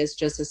 healing as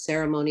just a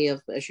ceremony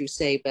of, as you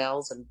say,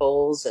 bells and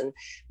bowls and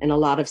a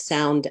lot of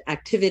sound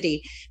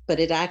activity, but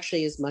it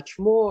actually is much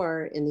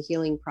more in the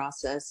healing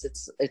process.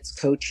 It's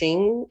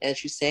coaching,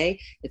 as you say,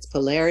 it's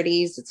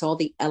polarities, it's all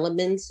the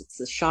elements, it's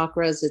the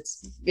chakras,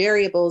 it's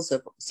variables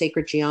of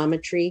sacred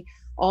geometry,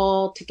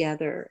 all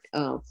together,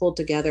 pulled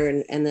together,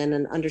 and then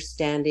an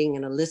understanding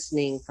and a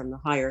listening from the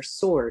higher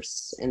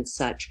source and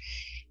such.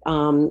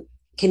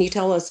 Can you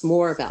tell us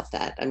more about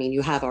that? I mean,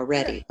 you have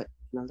already, but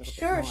a little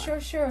bit more.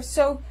 Sure.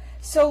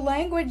 So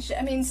language,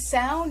 I mean,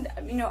 sound,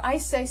 you know, I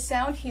say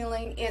sound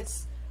healing,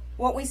 it's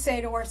what we say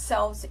to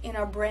ourselves in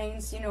our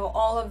brains, you know,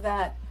 all of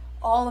that,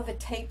 all of the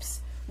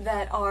tapes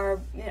that are,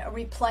 you know,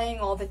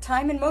 replaying all the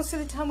time, and most of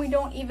the time we're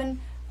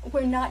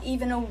not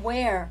even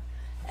aware.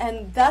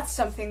 And that's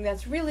something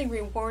that's really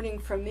rewarding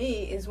for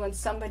me, is when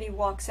somebody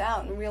walks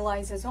out and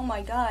realizes, oh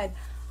my God,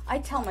 I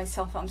tell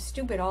myself I'm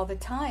stupid all the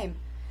time.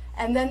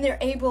 And then they're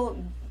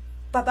able,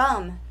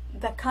 ba-bam,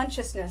 the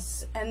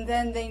consciousness, and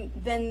then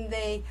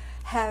they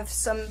have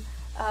some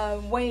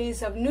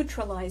ways of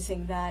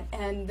neutralizing that,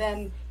 and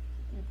then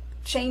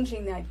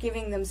changing that,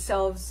 giving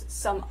themselves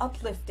some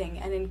uplifting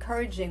and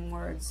encouraging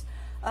words.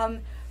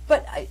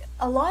 But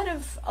a lot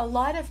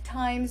of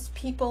times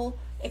people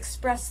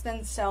express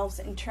themselves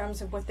in terms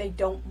of what they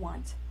don't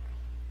want.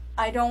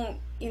 I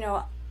don't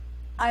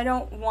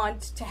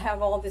want to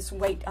have all this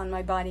weight on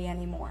my body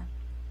anymore.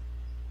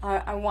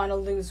 I want to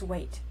lose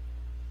weight.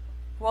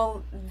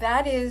 Well,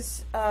 that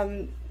is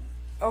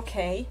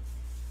okay.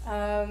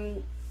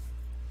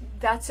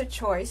 That's a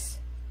choice.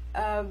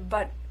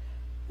 But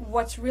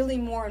what's really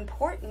more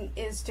important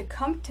is to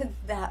come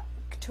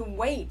to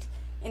weight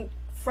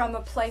from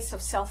a place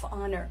of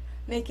self-honor,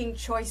 making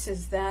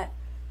choices that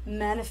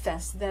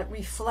manifest, that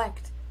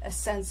reflect a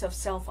sense of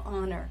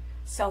self-honor,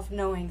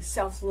 self-knowing,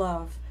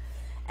 self-love.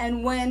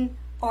 And when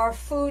our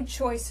food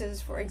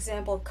choices, for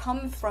example,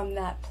 come from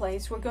that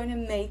place, we're going to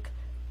make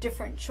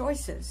different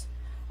choices.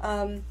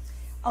 A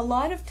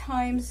lot of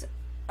times,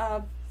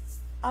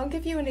 I'll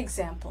give you an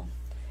example.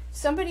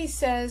 Somebody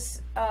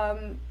says,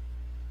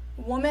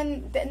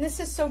 woman, and this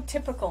is so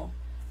typical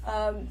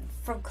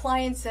from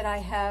clients that I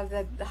have,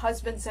 that the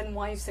husbands and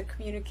wives, the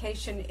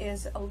communication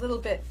is a little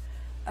bit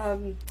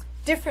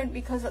different,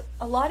 because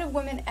a lot of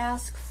women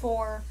ask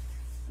for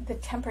the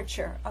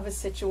temperature of a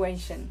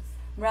situation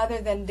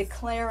rather than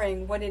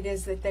declaring what it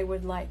is that they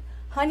would like.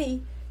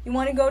 Honey, you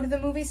want to go to the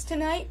movies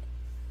tonight?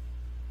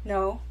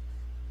 No.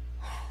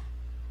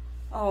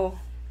 Oh,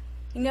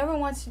 he never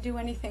wants to do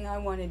anything I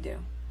want to do.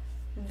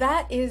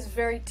 That is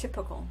very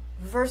typical.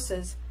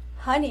 Versus,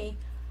 honey,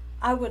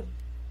 I would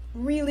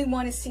really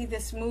want to see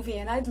this movie,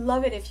 and I'd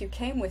love it if you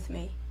came with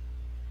me.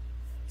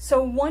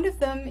 So one of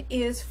them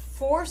is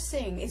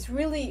forcing, is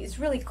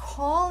really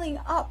calling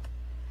up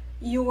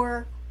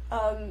your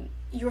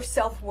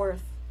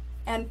self-worth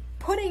and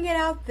putting it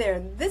out there.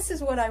 This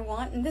is what I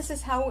want, and this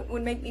is how it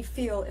would make me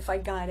feel if I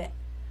got it.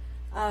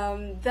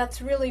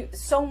 That's really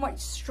so much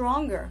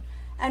stronger.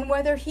 And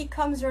whether he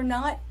comes or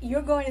not,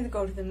 you're going to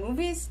go to the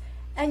movies,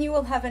 and you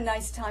will have a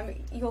nice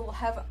time. You'll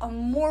have a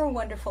more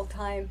wonderful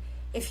time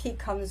if he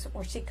comes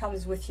or she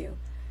comes with you.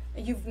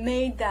 You've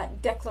made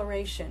that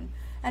declaration.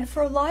 And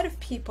for a lot of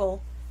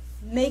people,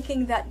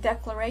 making that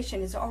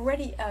declaration is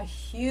already a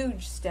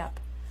huge step.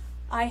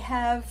 I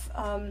have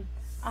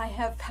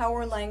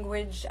power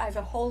language. I have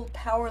a whole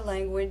power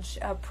language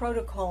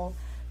protocol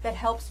that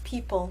helps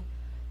people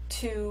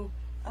to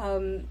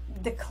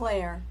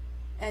declare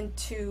and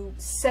to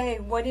say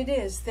what it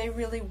is they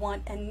really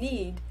want and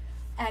need,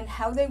 and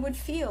how they would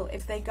feel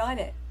if they got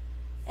it.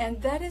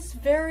 And that is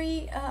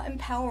very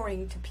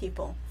empowering to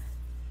people.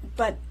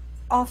 But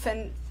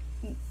often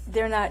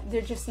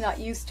they're just not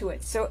used to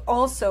it. So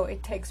also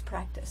it takes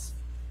practice.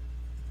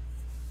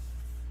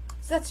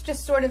 So that's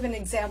just sort of an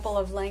example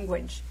of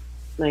language.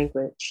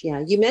 Language,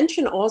 yeah. You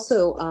mentioned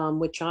also,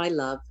 which I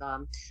love,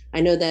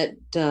 I know that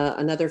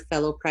another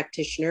fellow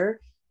practitioner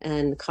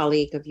and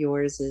colleague of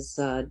yours is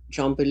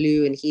Jean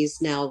Bellew, and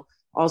he's now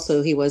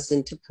also, he was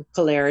into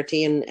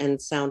polarity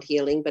and sound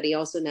healing, but he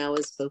also now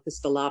is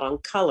focused a lot on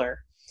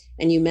color.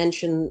 And you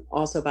mentioned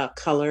also about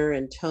color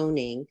and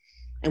toning.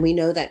 And we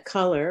know that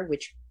color,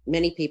 which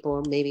many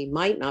people maybe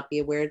might not be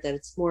aware, that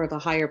it's more of a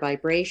higher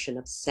vibration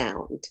of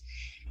sound.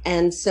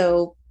 And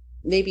so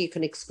maybe you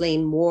can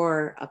explain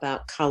more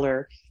about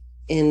color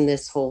in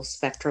this whole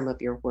spectrum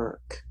of your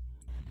work.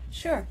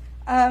 Sure.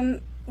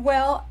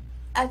 Well,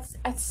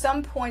 at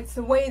some points,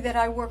 the way that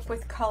I work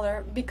with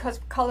color, because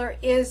color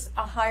is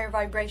a higher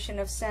vibration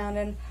of sound,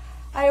 and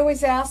I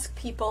always ask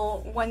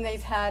people when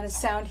they've had a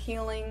sound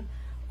healing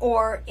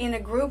or in a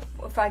group,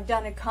 if I've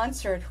done a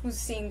concert, who's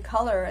seen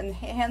color, and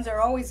hands are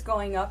always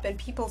going up and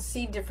people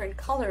see different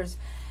colors.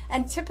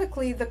 And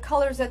typically the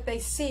colors that they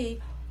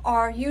see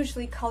are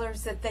usually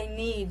colors that they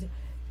need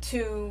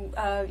to,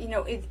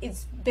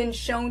 it's been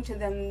shown to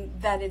them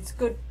that it's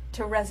good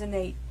to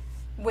resonate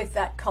with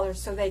that color,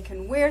 so they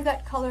can wear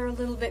that color a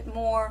little bit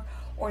more,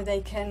 or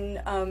they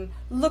can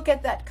look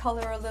at that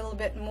color a little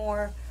bit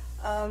more.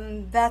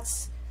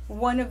 That's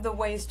one of the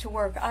ways to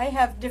work. I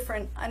have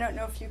different, I don't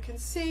know if you can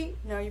see,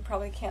 no, you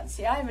probably can't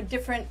see. I have a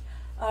different,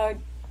 a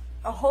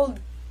whole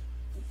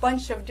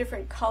bunch of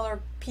different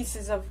color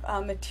pieces of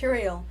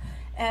material,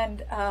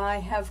 and I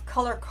have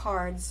color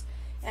cards.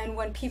 And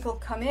when people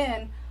come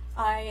in,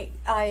 I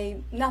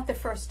not the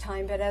first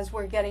time, but as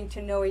we're getting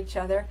to know each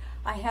other,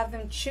 I have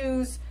them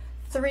choose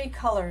 3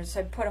 colors.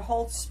 I put a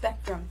whole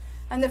spectrum,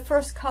 and the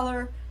first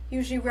color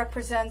usually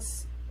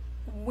represents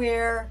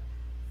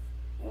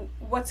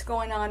what's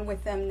going on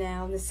with them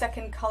now. The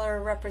second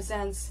color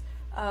represents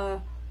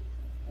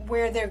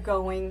where they're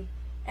going,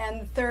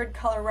 and the third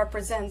color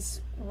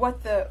represents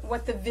what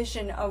the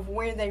vision of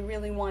where they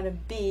really want to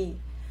be.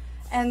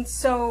 And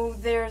so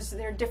there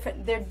are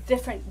different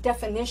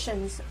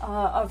definitions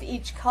of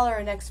each color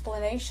and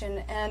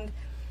explanation.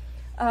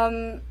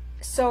 And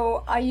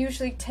so I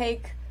usually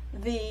take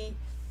the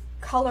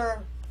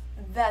color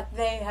that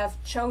they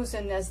have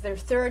chosen as their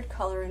third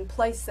color and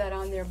place that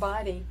on their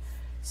body,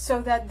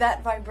 so that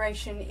that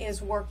vibration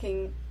is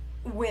working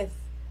with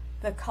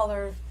the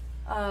color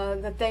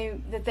that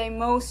they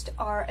most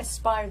are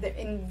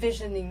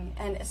envisioning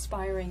and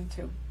aspiring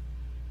to.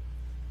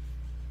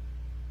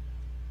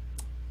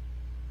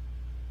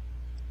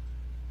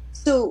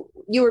 So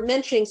you were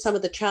mentioning some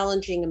of the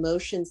challenging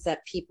emotions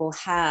that people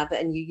have,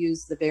 and you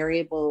use the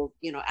variable,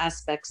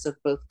 aspects of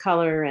both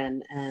color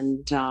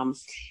and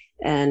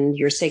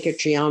your sacred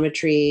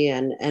geometry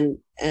and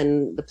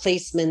the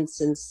placements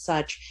and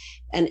such.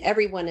 And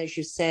everyone, as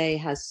you say,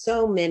 has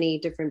so many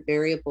different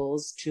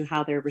variables to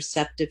how they're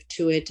receptive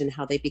to it and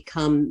how they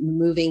become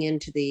moving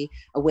into the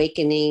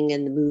awakening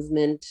and the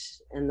movement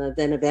and the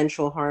then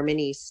eventual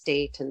harmony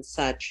state and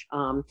such.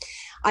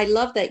 I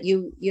love that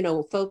you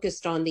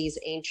focused on these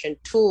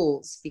ancient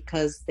tools,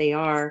 because they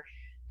are,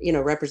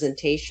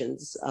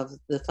 representations of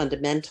the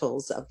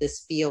fundamentals of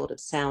this field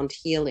of sound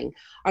healing.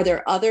 Are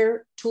there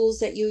other tools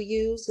that you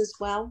use as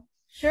well?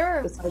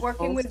 Sure.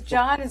 Working with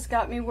John has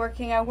got me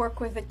working. I work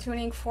with the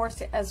tuning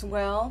force as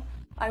well.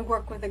 I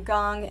work with the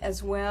gong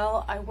as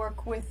well. I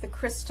work with the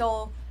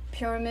crystal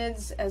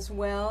pyramids as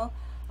well.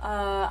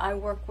 I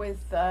work with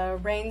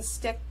rain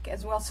stick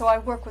as well. So I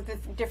work with the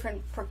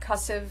different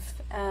percussive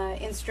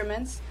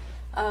instruments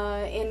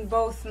in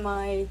both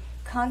my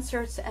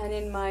concerts and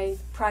in my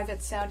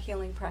private sound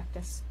healing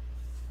practice,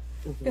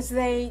 because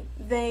they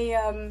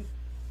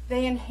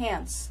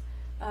enhance.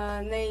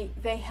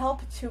 They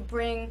help to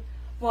bring.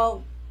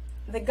 Well,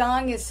 the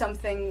gong is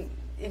something.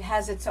 It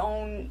has its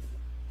own.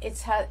 It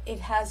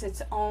has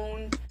its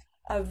own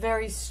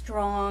very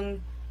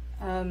strong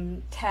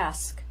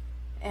task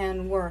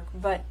and work.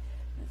 But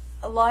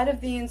a lot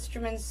of the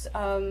instruments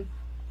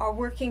are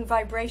working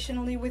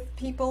vibrationally with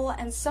people,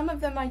 and some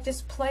of them I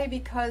just play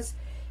because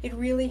it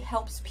really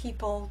helps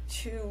people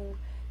to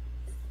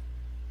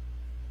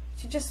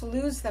just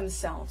lose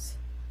themselves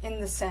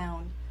in the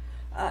sound.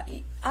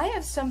 I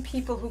have some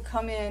people who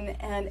come in,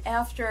 and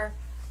after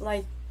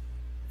like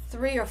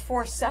 3 or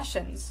 4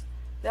 sessions,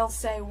 they'll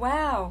say,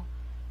 wow,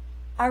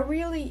 I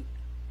really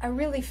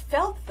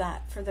felt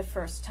that for the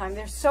first time.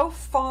 They're so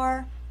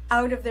far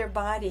out of their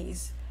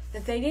bodies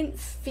that they didn't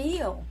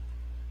feel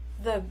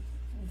the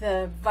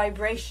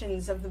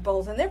vibrations of the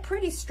bowls. And they're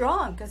pretty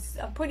strong, because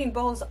I'm putting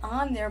bowls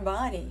on their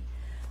body.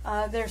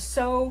 They're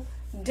so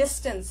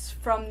distanced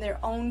from their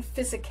own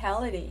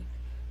physicality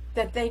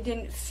that they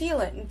didn't feel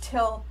it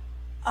until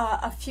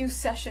a few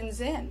sessions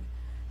in.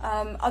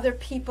 Other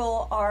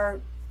people are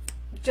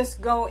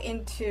just go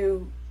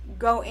into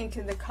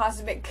the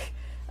cosmic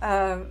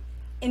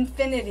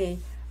infinity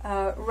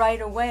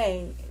right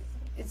away.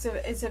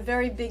 It's a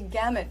very big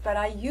gamut, but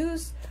I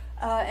use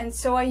And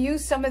so I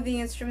use some of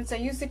the instruments. I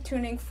use the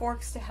tuning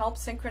forks to help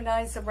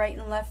synchronize the right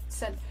and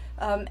left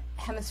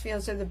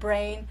hemispheres of the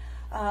brain.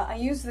 I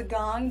use the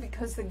gong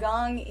because the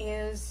gong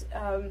is,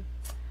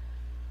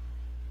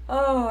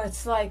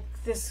 it's like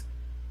this,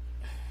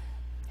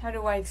 how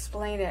do I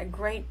explain it? A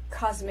great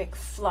cosmic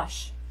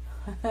flush.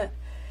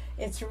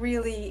 It's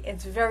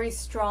very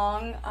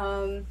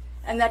strong.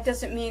 And that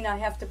doesn't mean I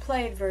have to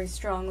play it very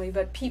strongly,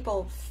 but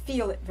people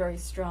feel it very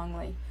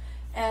strongly.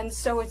 And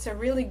so it's a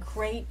really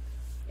great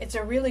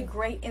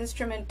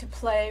instrument to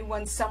play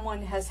when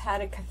someone has had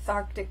a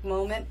cathartic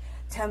moment,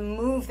 to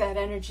move that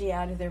energy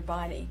out of their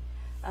body,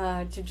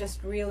 to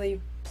just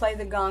really play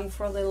the gong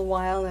for a little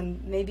while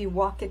and maybe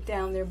walk it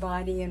down their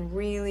body and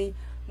really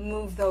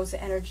move those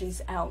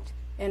energies out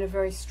in a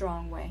very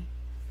strong way.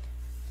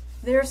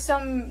 There's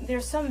some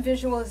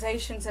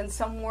visualizations and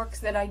some works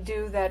that I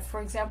do that,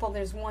 for example,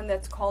 there's one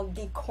that's called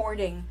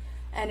decording,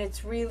 and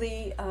it's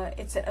really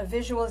it's a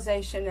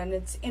visualization, and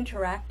it's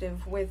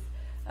interactive with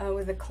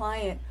a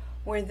client,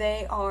 where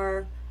they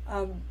are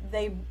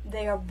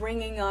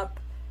bringing up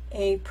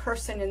a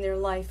person in their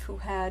life who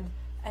had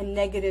a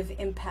negative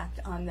impact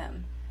on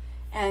them,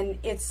 and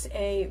it's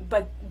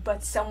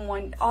but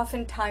someone,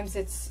 oftentimes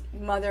it's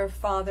mother,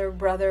 father,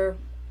 brother,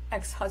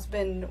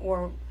 ex-husband,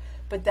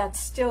 but that's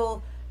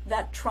still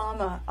that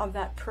trauma of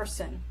that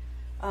person,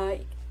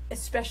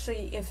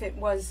 especially if it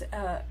was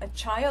a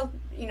child,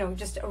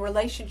 just a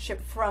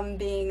relationship from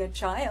being a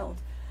child,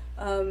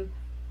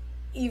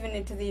 even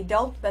into the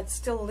adult, that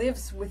still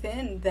lives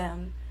within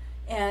them.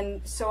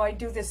 And so I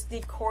do this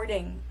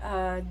decording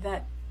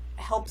that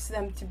helps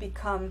them to be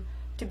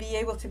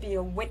able to be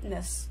a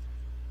witness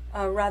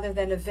rather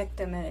than a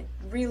victim, and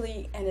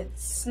it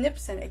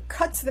snips and it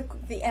cuts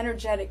the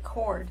energetic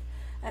cord.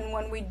 And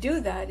when we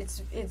do that,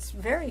 it's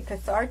very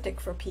cathartic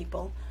for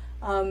people.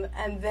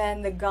 And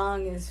then the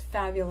gong is a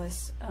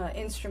fabulous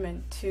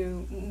instrument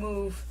to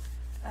move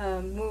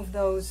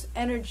those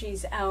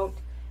energies out,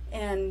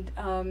 and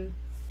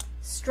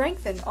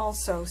strengthening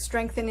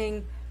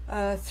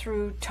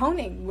through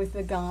toning with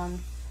the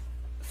gong.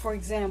 For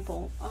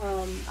example,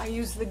 I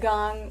use the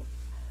gong.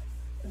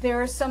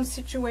 There are some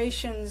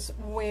situations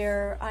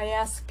where I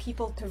ask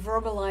people to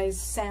verbalize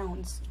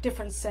sounds,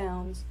 different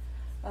sounds.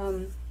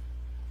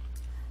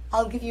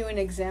 I'll give you an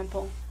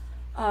example.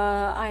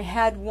 I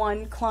had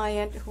one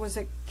client who was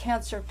a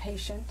cancer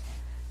patient,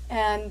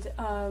 and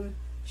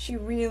she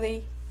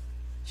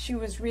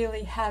was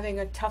really having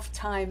a tough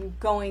time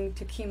going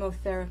to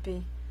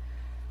chemotherapy.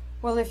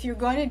 Well, if you're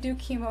going to do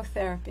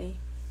chemotherapy,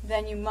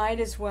 then you might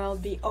as well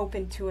be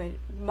open to it.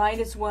 Might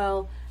as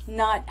well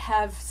not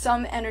have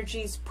some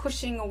energies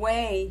pushing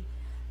away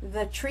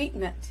the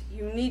treatment.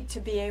 You need to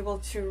be able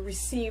to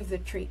receive the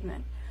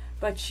treatment.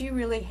 But she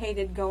really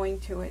hated going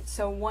to it.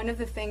 So one of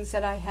the things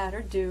that I had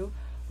her do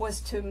was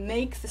to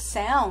make the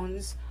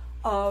sounds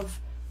of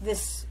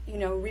this,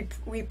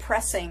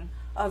 repressing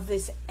of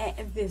this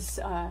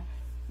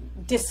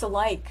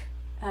dislike,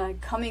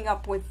 coming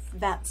up with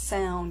that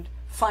sound,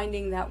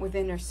 finding that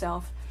within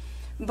herself.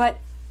 But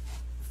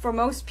for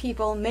most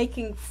people,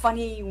 making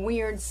funny,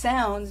 weird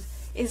sounds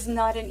is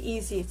not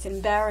it's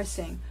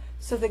embarrassing.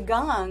 So the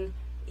gong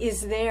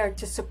is there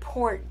to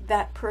support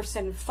that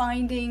person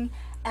finding,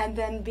 and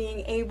then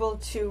being able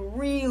to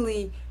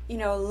really,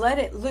 let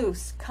it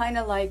loose, kind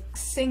of like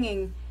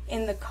singing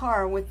in the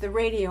car with the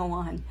radio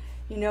on.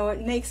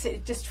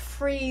 It just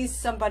frees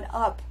somebody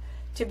up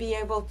to be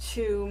able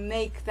to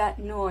make that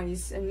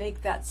noise and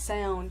make that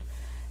sound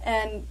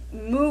and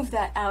move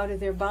that out of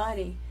their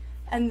body.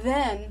 And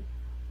then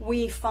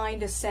we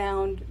find a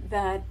sound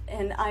that,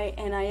 and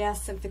I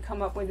ask them to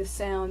come up with a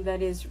sound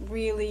that is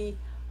really,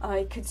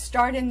 it could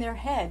start in their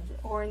head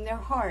or in their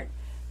heart,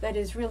 that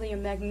is really a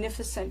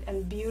magnificent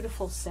and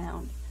beautiful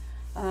sound,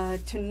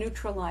 to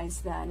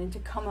neutralize that and to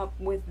come up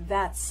with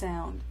that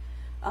sound.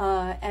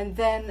 And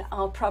then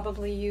I'll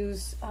probably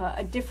use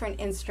a different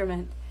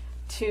instrument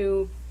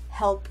to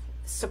help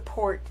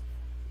support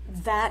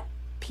that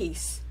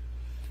piece.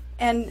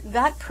 And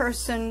that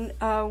person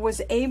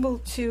was able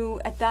to,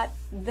 that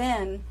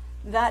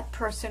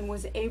person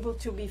was able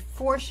to,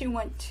 before she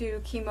went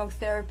to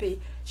chemotherapy,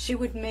 she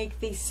would make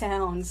these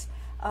sounds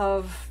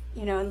of,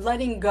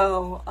 letting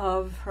go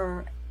of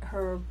her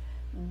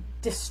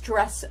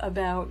distress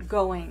about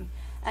going.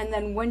 And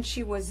then when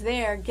she was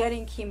there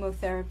getting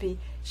chemotherapy,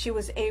 she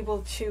was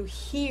able to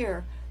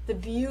hear the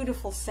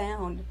beautiful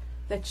sound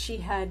that she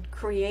had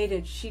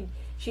created. She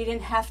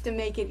didn't have to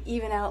make it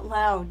even out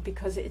loud,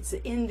 because it's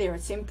in there,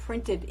 it's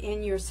imprinted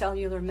in your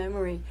cellular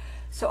memory.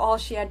 So all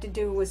she had to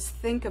do was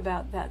think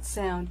about that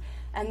sound,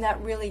 and that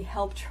really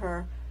helped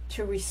her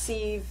to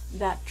receive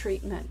that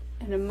treatment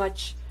in a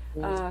much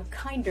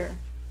kinder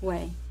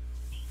way.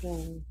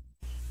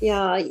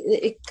 Yeah,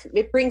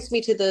 it brings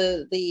me to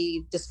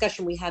the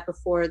discussion we had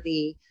before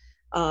the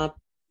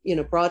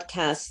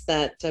broadcast,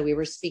 that we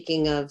were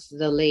speaking of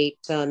the late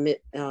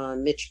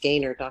Mitch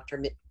Gaynor, Dr.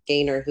 Mitch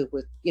Gaynor, who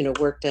was,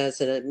 worked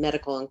as a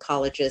medical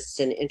oncologist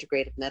and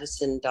integrative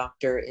medicine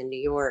doctor in New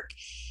York.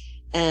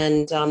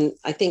 And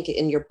I think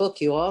in your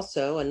book, you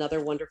also,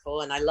 another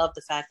wonderful, and I love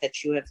the fact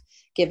that you have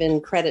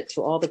given credit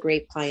to all the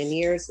great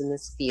pioneers in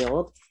this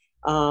field.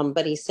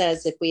 But he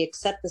says, if we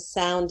accept the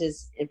sound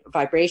as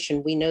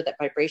vibration, we know that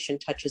vibration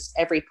touches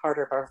every part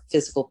of our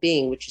physical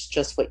being, which is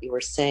just what you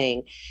were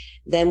saying.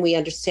 Then we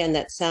understand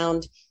that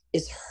sound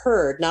is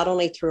heard not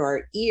only through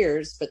our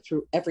ears, but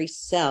through every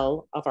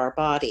cell of our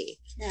body.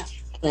 Yeah.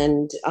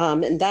 And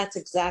that's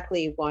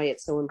exactly why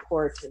it's so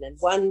important.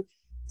 And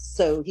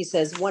so he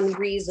says, one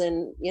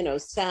reason,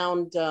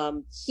 sound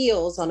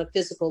heals on a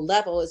physical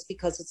level is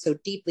because it so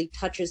deeply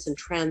touches and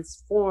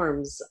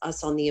transforms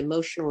us on the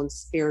emotional and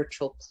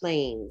spiritual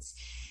planes.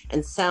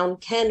 And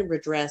sound can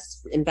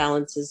redress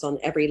imbalances on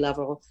every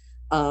level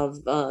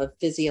of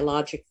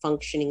physiologic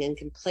functioning and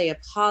can play a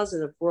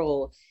positive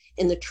role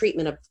in the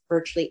treatment of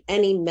virtually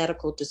any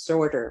medical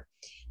disorder.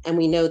 And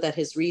we know that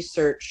his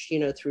research,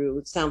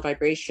 through sound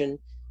vibration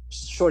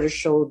sort of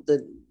showed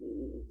the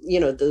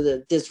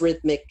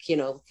dysrhythmic,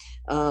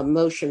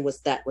 motion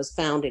was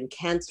found in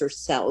cancer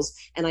cells.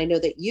 And I know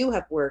that you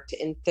have worked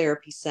in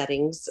therapy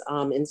settings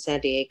in San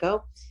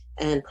Diego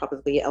and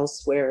probably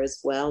elsewhere as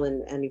well.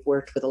 And you've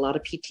worked with a lot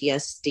of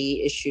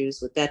PTSD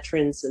issues with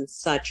veterans and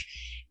such.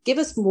 Give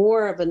us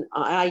more of an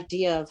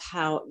idea of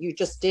how you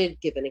just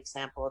did give an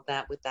example of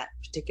that with that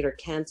particular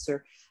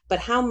cancer. But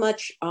how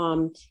much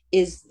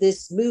is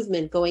this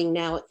movement going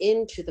now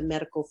into the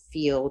medical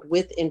field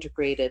with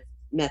integrated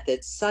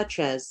methods such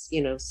as,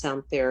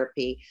 sound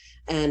therapy,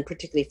 and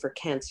particularly for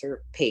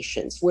cancer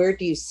patients? Where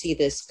do you see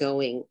this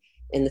going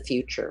in the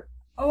future?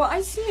 Oh,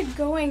 I see it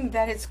going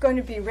that it's going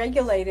to be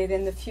regulated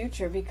in the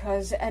future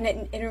because, and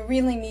it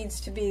really needs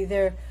to be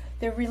there.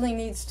 There really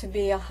needs to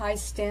be a high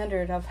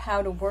standard of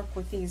how to work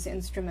with these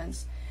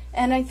instruments.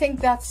 And I think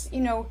that's,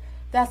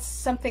 that's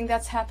something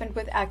that's happened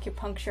with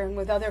acupuncture and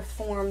with other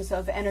forms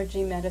of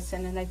energy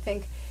medicine. And I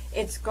think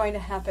it's going to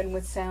happen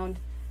with sound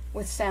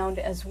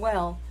as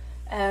well,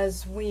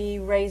 as we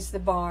raise the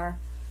bar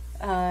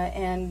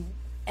and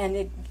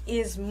it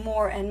is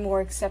more and more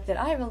accepted.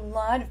 I have a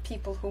lot of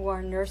people who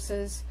are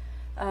nurses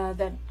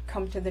that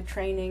come to the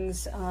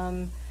trainings,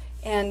 and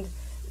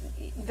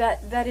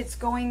that it's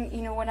going,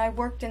 when I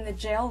worked in the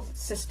jail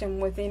system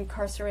with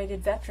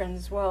incarcerated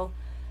veterans, well,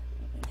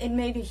 it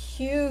made a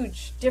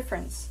huge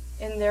difference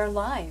in their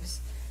lives.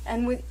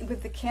 And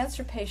with the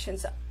cancer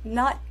patients,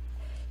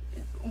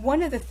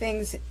 one of the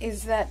things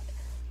is that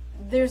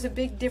there's a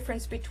big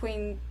difference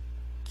between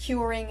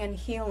curing and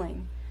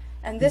healing.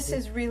 And this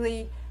is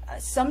really,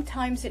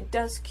 sometimes it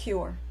does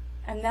cure,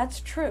 and that's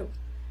true.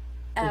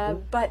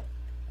 But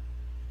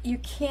you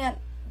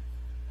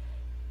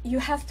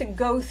have to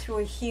go through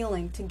a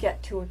healing to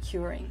get to a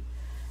curing.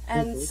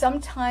 And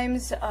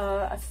sometimes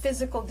a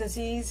physical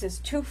disease is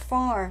too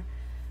far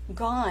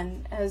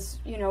gone, as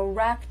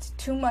racked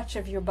too much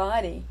of your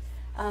body,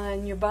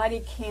 and your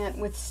body can't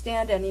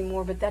withstand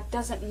anymore, but that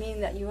doesn't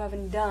mean that you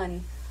haven't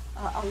done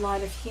a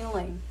lot of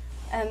healing.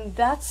 And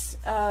that's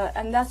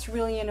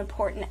really an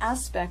important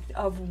aspect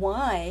of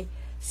why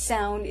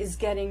sound is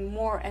getting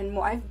more and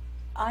more.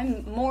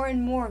 I'm more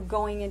and more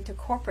going into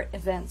corporate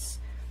events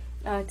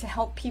to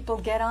help people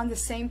get on the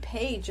same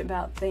page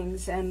about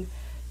things, and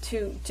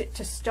to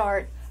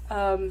start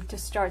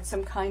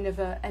some kind of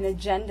an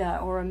agenda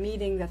or a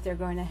meeting that they're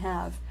going to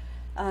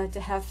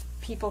have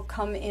people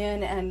come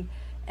in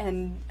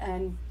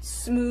and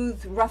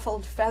smooth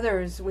ruffled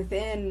feathers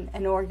within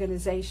an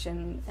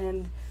organization.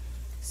 And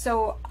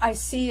so I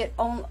see it,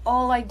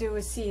 all I do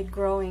is see it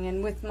growing.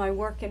 And with my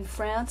work in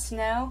France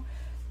now,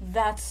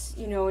 that's,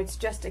 it's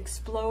just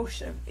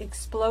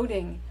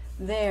exploding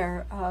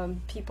there.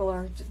 People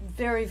are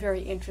very,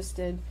 very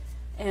interested,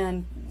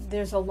 and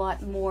there's a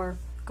lot more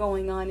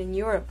going on in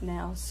Europe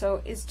now.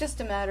 So it's just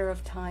a matter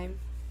of time.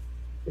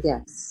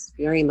 Yes,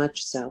 very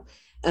much so.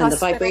 And the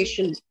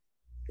vibration,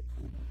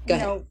 go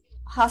ahead.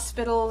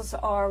 Hospitals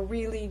are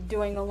really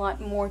doing a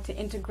lot more to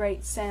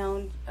integrate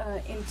sound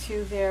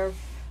into their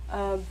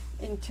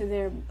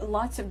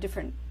lots of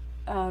different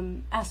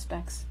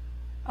aspects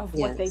of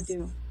what they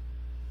do.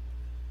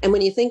 And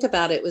when you think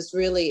about it,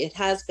 it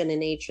has been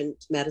an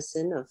ancient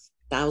medicine of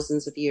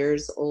thousands of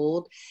years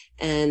old,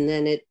 and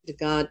then it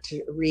got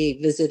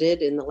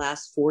revisited in the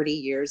last 40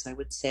 years, I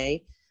would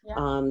say.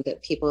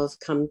 That people have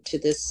come to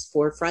this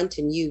forefront,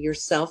 and you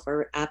yourself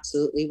are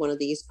absolutely one of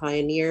these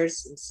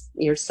pioneers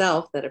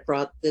yourself that have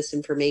brought this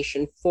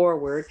information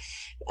forward.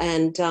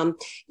 And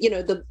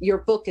your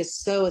book is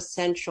so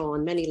essential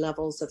on many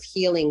levels of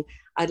healing.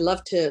 I'd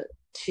love to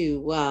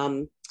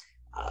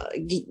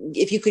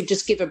if you could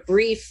just give a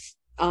brief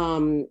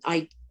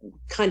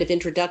kind of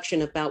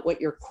introduction about what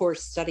your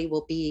course study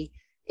will be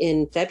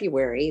in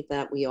February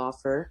that we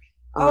offer.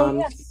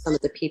 Some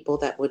of the people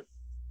that would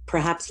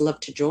perhaps love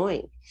to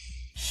join.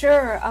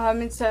 Sure.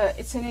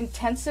 It's an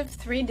intensive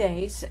 3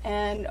 days,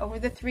 and over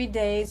the 3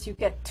 days you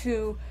get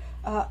to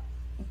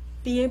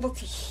be able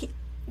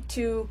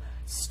to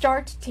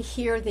start to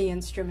hear the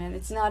instrument.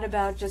 It's not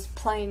about just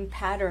playing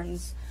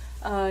patterns.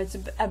 It's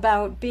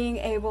about being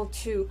able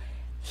to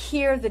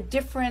hear the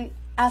different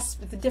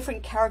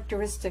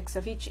characteristics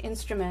of each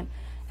instrument,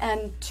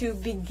 and to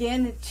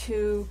begin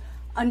to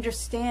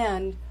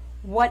understand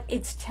what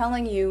it's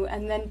telling you,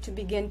 and then to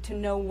begin to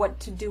know what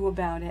to do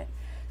about it.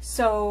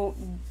 So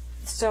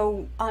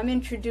I'm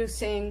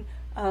introducing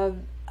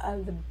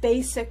the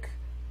basic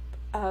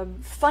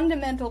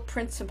fundamental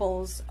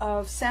principles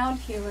of sound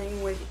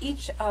healing with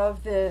each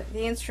of the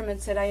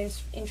instruments that I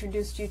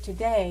introduced you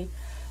today,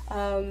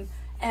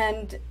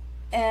 and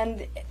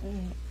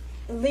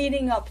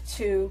leading up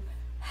to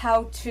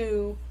how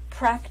to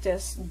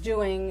practice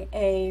doing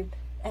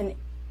an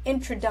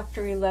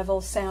introductory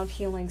level sound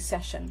healing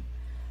session.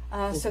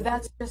 So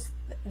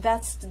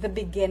that's the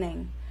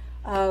beginning.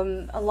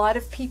 A lot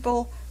of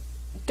people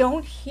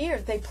don't hear,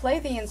 they play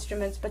the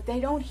instruments, but they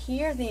don't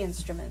hear the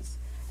instruments.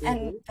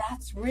 And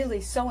that's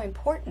really so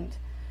important.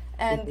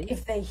 And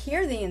if they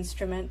hear the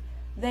instrument,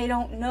 they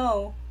don't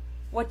know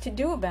what to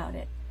do about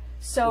it.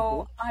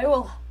 So I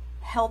will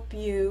help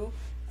you,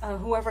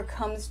 whoever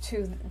comes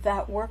to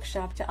that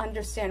workshop, to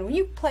understand when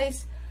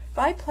if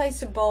I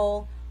place a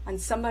bowl on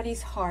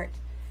somebody's heart,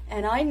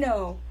 and I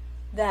know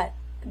that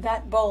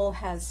that bowl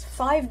has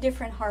 5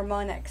 different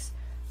harmonics,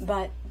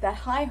 but that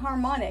high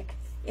harmonic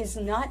is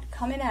not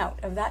coming out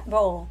of that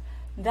bowl,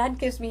 that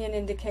gives me an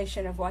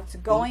indication of what's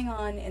going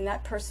on in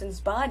that person's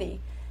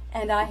body,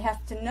 and I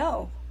have to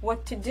know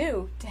what to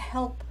do to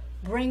help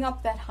bring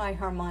up that high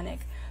harmonic.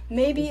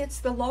 Maybe it's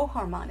the low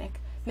harmonic.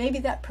 Maybe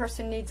that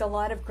person needs a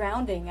lot of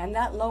grounding and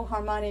that low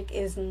harmonic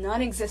is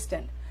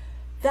non-existent.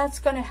 That's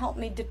going to help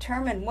me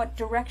determine what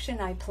direction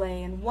I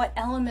play and what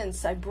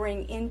elements I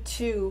bring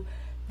into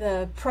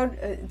the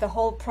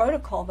whole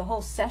protocol, the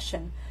whole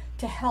session,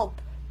 to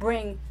help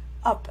bring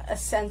up a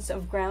sense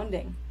of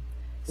grounding.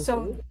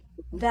 So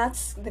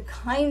that's the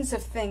kinds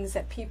of things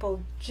that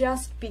people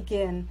just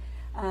begin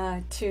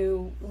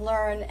to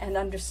learn and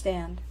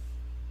understand.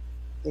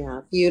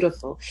 Yeah,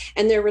 beautiful.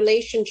 And their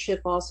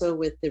relationship also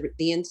with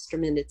the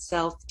instrument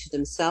itself to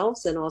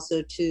themselves, and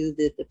also to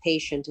the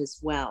patient as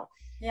well.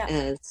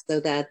 Yeah. So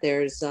that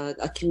there's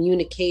a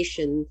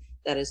communication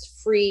that is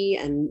free,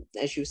 and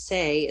as you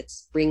say,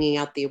 it's bringing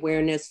out the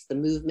awareness, the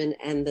movement,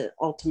 and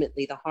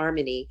ultimately the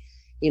harmony,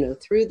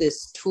 through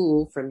this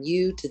tool from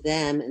you to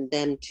them and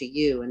them to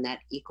you, and that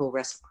equal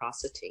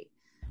reciprocity.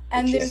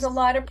 And there's a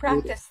lot of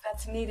practice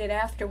that's needed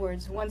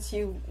afterwards once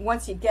you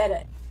get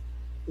it.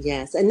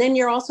 Yes, and then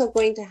you're also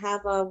going to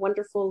have a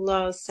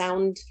wonderful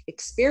sound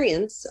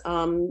experience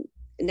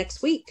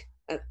next week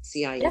at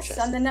CIHS. Yes,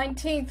 on the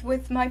 19th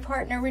with my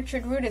partner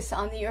Richard Rudis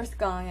on the Earth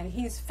Gong, and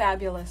he's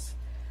fabulous.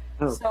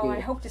 So beautiful. I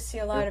hope to see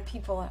a lot of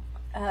people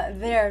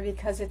there,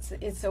 because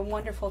it's a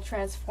wonderful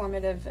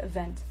transformative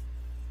event.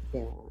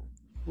 Yeah,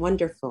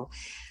 wonderful.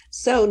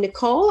 So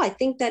Nicole, I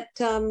think that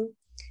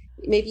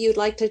maybe you'd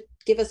like to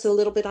give us a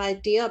little bit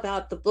idea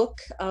about the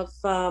book of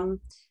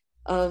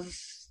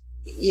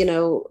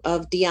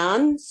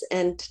Diane's,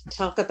 and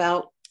talk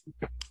about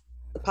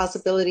the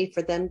possibility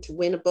for them to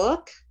win a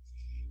book.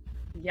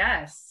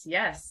 Yes.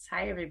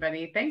 Hi,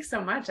 everybody. Thanks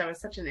so much. That was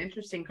such an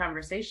interesting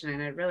conversation,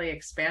 and it really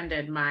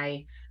expanded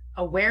my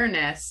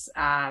awareness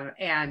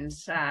and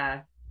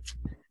the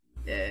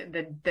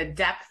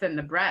depth and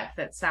the breadth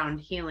that sound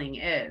healing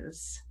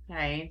is,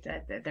 right?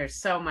 There's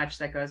so much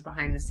that goes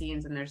behind the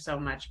scenes, and there's so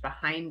much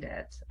behind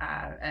it,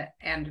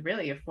 and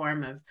really a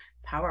form of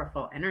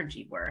powerful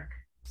energy work.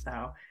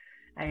 So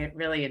I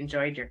really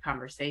enjoyed your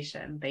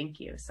conversation. Thank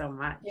you so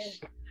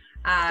much.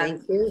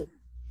 Thank you.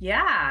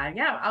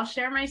 Yeah. I'll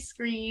share my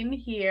screen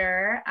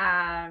here.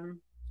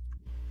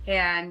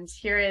 And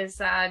here is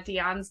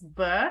Diane's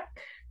book,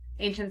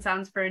 Ancient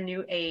Sounds for a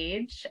New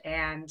Age.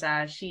 And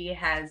she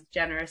has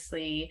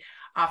generously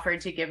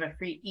offered to give a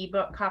free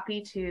ebook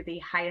copy to the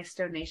highest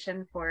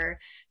donation for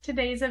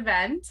today's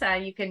event.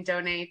 You can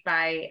donate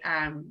by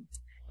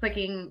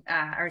texting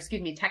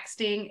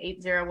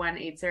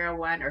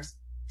 801-801 or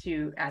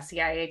to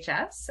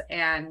CIHS,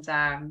 and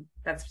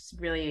that's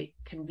really a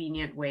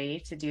convenient way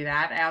to do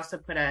that. I also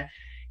put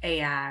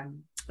a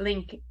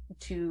link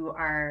to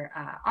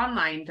our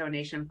online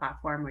donation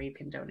platform where you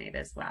can donate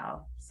as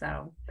well.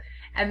 So,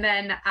 and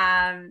then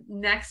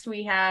next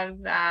we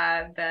have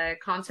the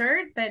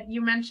concert that you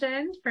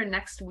mentioned for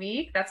next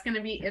week. That's going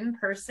to be in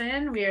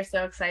person. We are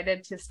so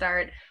excited to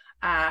start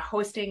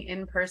hosting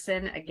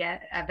in-person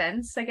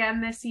events again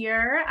this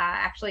year.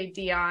 Actually,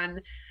 Diane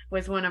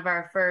was one of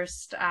our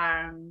first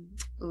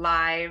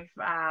live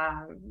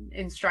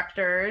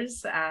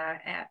instructors,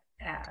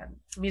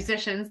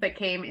 musicians that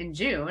came in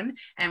June,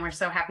 and we're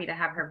so happy to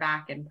have her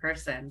back in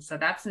person. So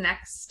that's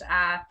next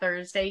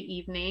Thursday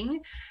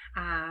evening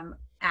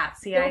at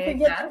CIHS. Don't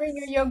forget to bring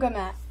your yoga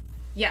mat.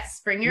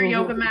 Yes, bring your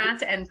yoga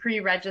mat and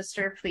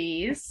pre-register,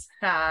 please.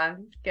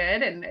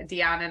 Good. And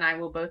Diane and I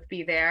will both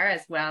be there,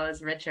 as well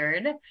as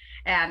Richard.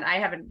 And I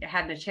haven't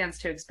had a chance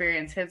to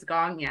experience his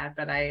gong yet,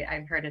 but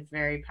I've heard it's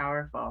very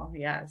powerful.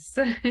 Yes.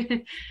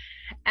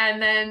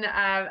 And then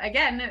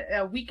again,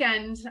 a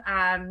weekend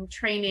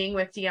training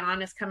with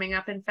Diane is coming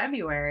up in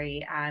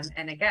February.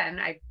 And again,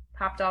 I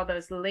popped all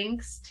those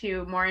links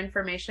to more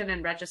information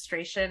and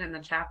registration in the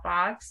chat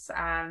box.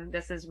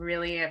 This is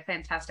really a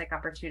fantastic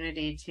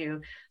opportunity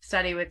to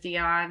study with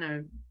Diane,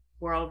 a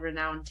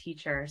world-renowned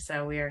teacher.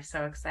 So we are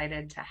so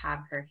excited to have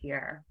her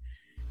here.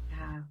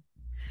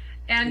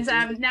 And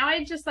now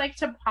I'd just like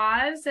to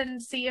pause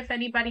and see if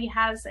anybody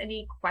has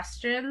any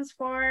questions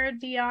for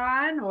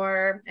Diane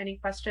or any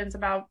questions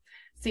about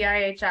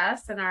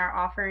CIHS and our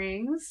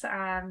offerings.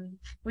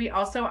 We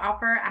also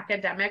offer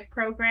academic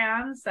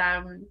programs.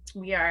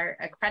 We are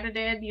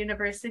accredited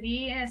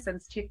university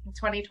since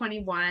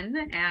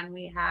 2021, and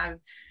we have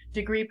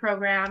degree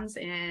programs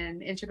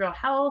in integral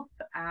health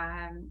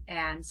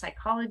and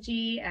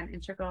psychology and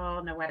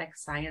integral noetic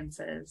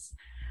sciences.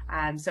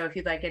 So if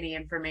you'd like any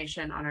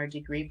information on our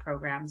degree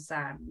programs,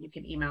 you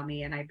can email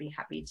me and I'd be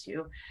happy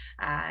to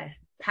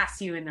pass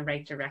you in the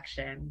right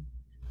direction.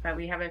 But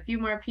we have a few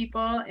more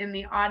people in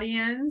the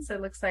audience.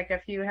 It looks like a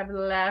few have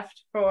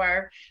left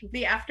for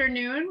the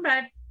afternoon,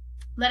 but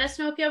let us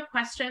know if you have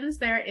questions.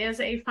 There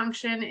is a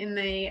function in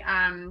the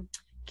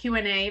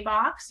Q&A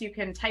box. You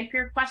can type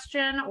your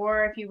question,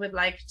 or if you would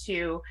like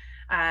to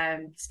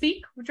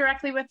speak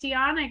directly with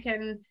Diane, I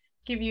can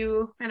give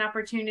you an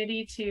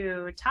opportunity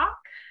to talk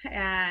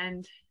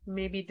and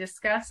maybe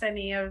discuss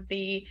any of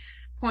the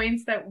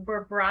points that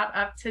were brought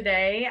up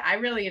today. I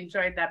really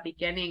enjoyed that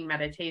beginning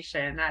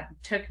meditation. That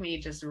took me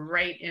just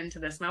right into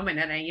this moment,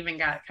 and I even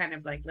got kind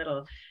of like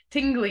little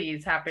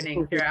tinglies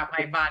happening throughout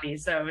my body.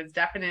 So it was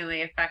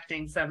definitely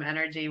affecting some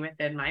energy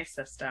within my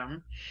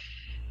system.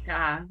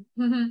 Yeah.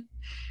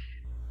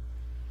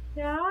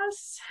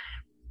 Yes.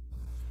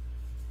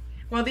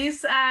 Well,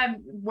 these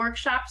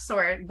workshops,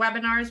 or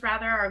webinars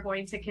rather, are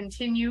going to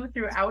continue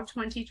throughout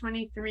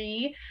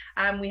 2023.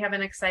 We have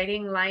an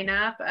exciting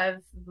lineup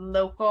of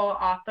local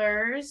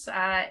authors,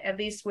 at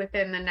least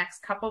within the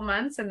next couple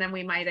months, and then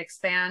we might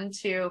expand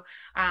to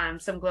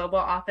some global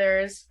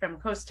authors from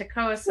coast to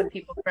coast, some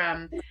people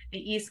from the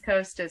East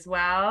Coast as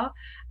well.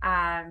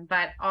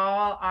 But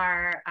all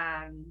are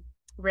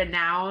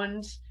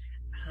renowned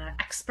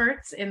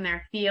experts in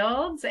their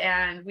fields,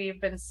 and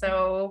we've been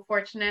so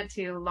fortunate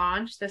to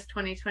launch this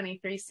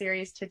 2023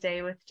 series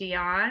today with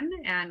Diane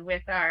and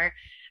with our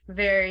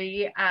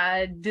very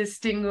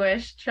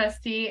distinguished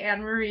trustee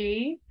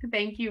Anne-Marie.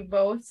 Thank you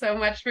both so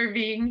much for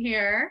being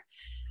here.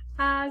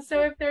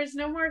 So if there's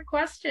no more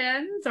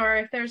questions, or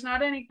if there's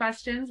not any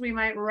questions, we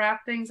might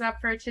wrap things up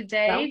for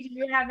today. Well, do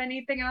you have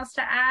anything else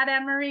to add,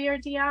 Anne-Marie or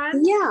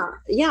Diane? Yeah.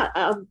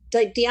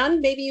 Diane,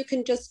 maybe you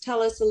can just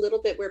tell us a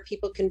little bit where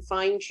people can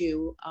find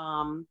you,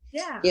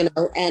 you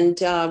know, and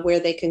where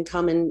they can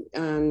come and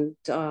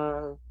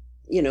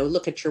you know,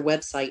 look at your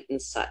website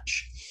and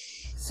such.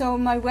 So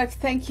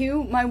thank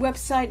you. My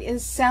website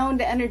is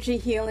Sound Energy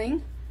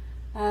Healing.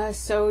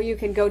 So you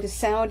can go to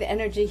Sound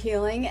Energy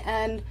Healing,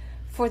 and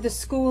for the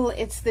school,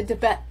 it's the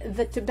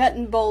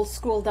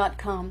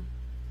TibetanBowlSchool.com.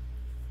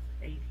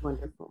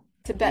 Wonderful.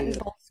 Tibetan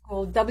Bowl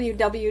School,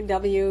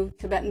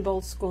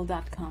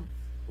 www.tibetanbowlschool.com.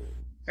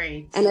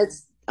 Great. And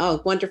it's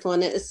wonderful.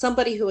 And as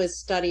somebody who has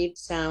studied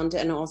sound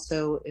and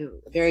also a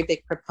very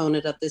big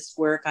proponent of this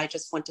work, I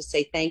just want to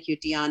say thank you,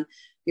 Diane.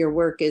 Your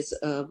work is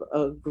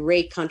a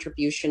great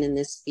contribution in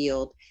this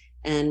field,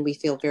 and we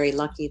feel very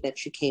lucky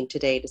that you came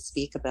today to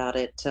speak about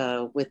it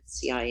with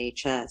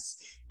CIHS.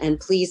 And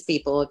please,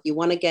 people, if you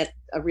want to get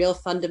a real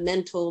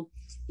fundamental,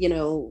 you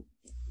know,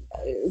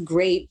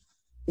 great,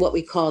 what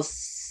we call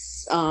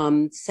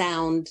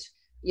sound,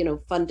 you know,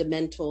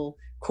 fundamental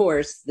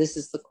course, this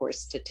is the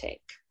course to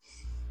take.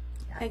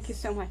 Yes. Thank you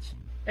so much.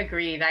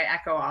 Agreed. I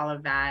echo all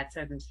of that.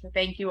 And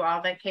thank you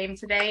all that came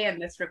today. And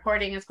this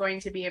recording is going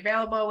to be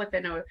available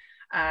within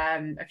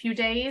a few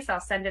days. I'll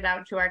send it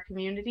out to our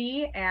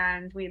community,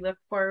 and we look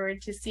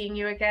forward to seeing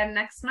you again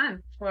next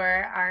month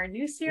for our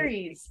new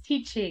series,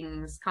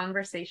 Tea-Chings,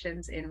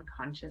 Conversations in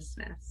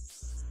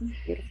Consciousness.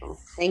 Beautiful.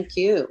 Thank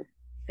you.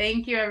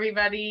 Thank you,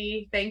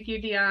 everybody. Thank you,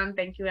 Diane.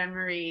 Thank you,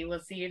 Anne-Marie. We'll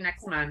see you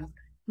next month.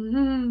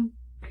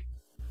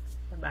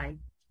 Bye-bye.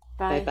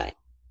 Bye-bye.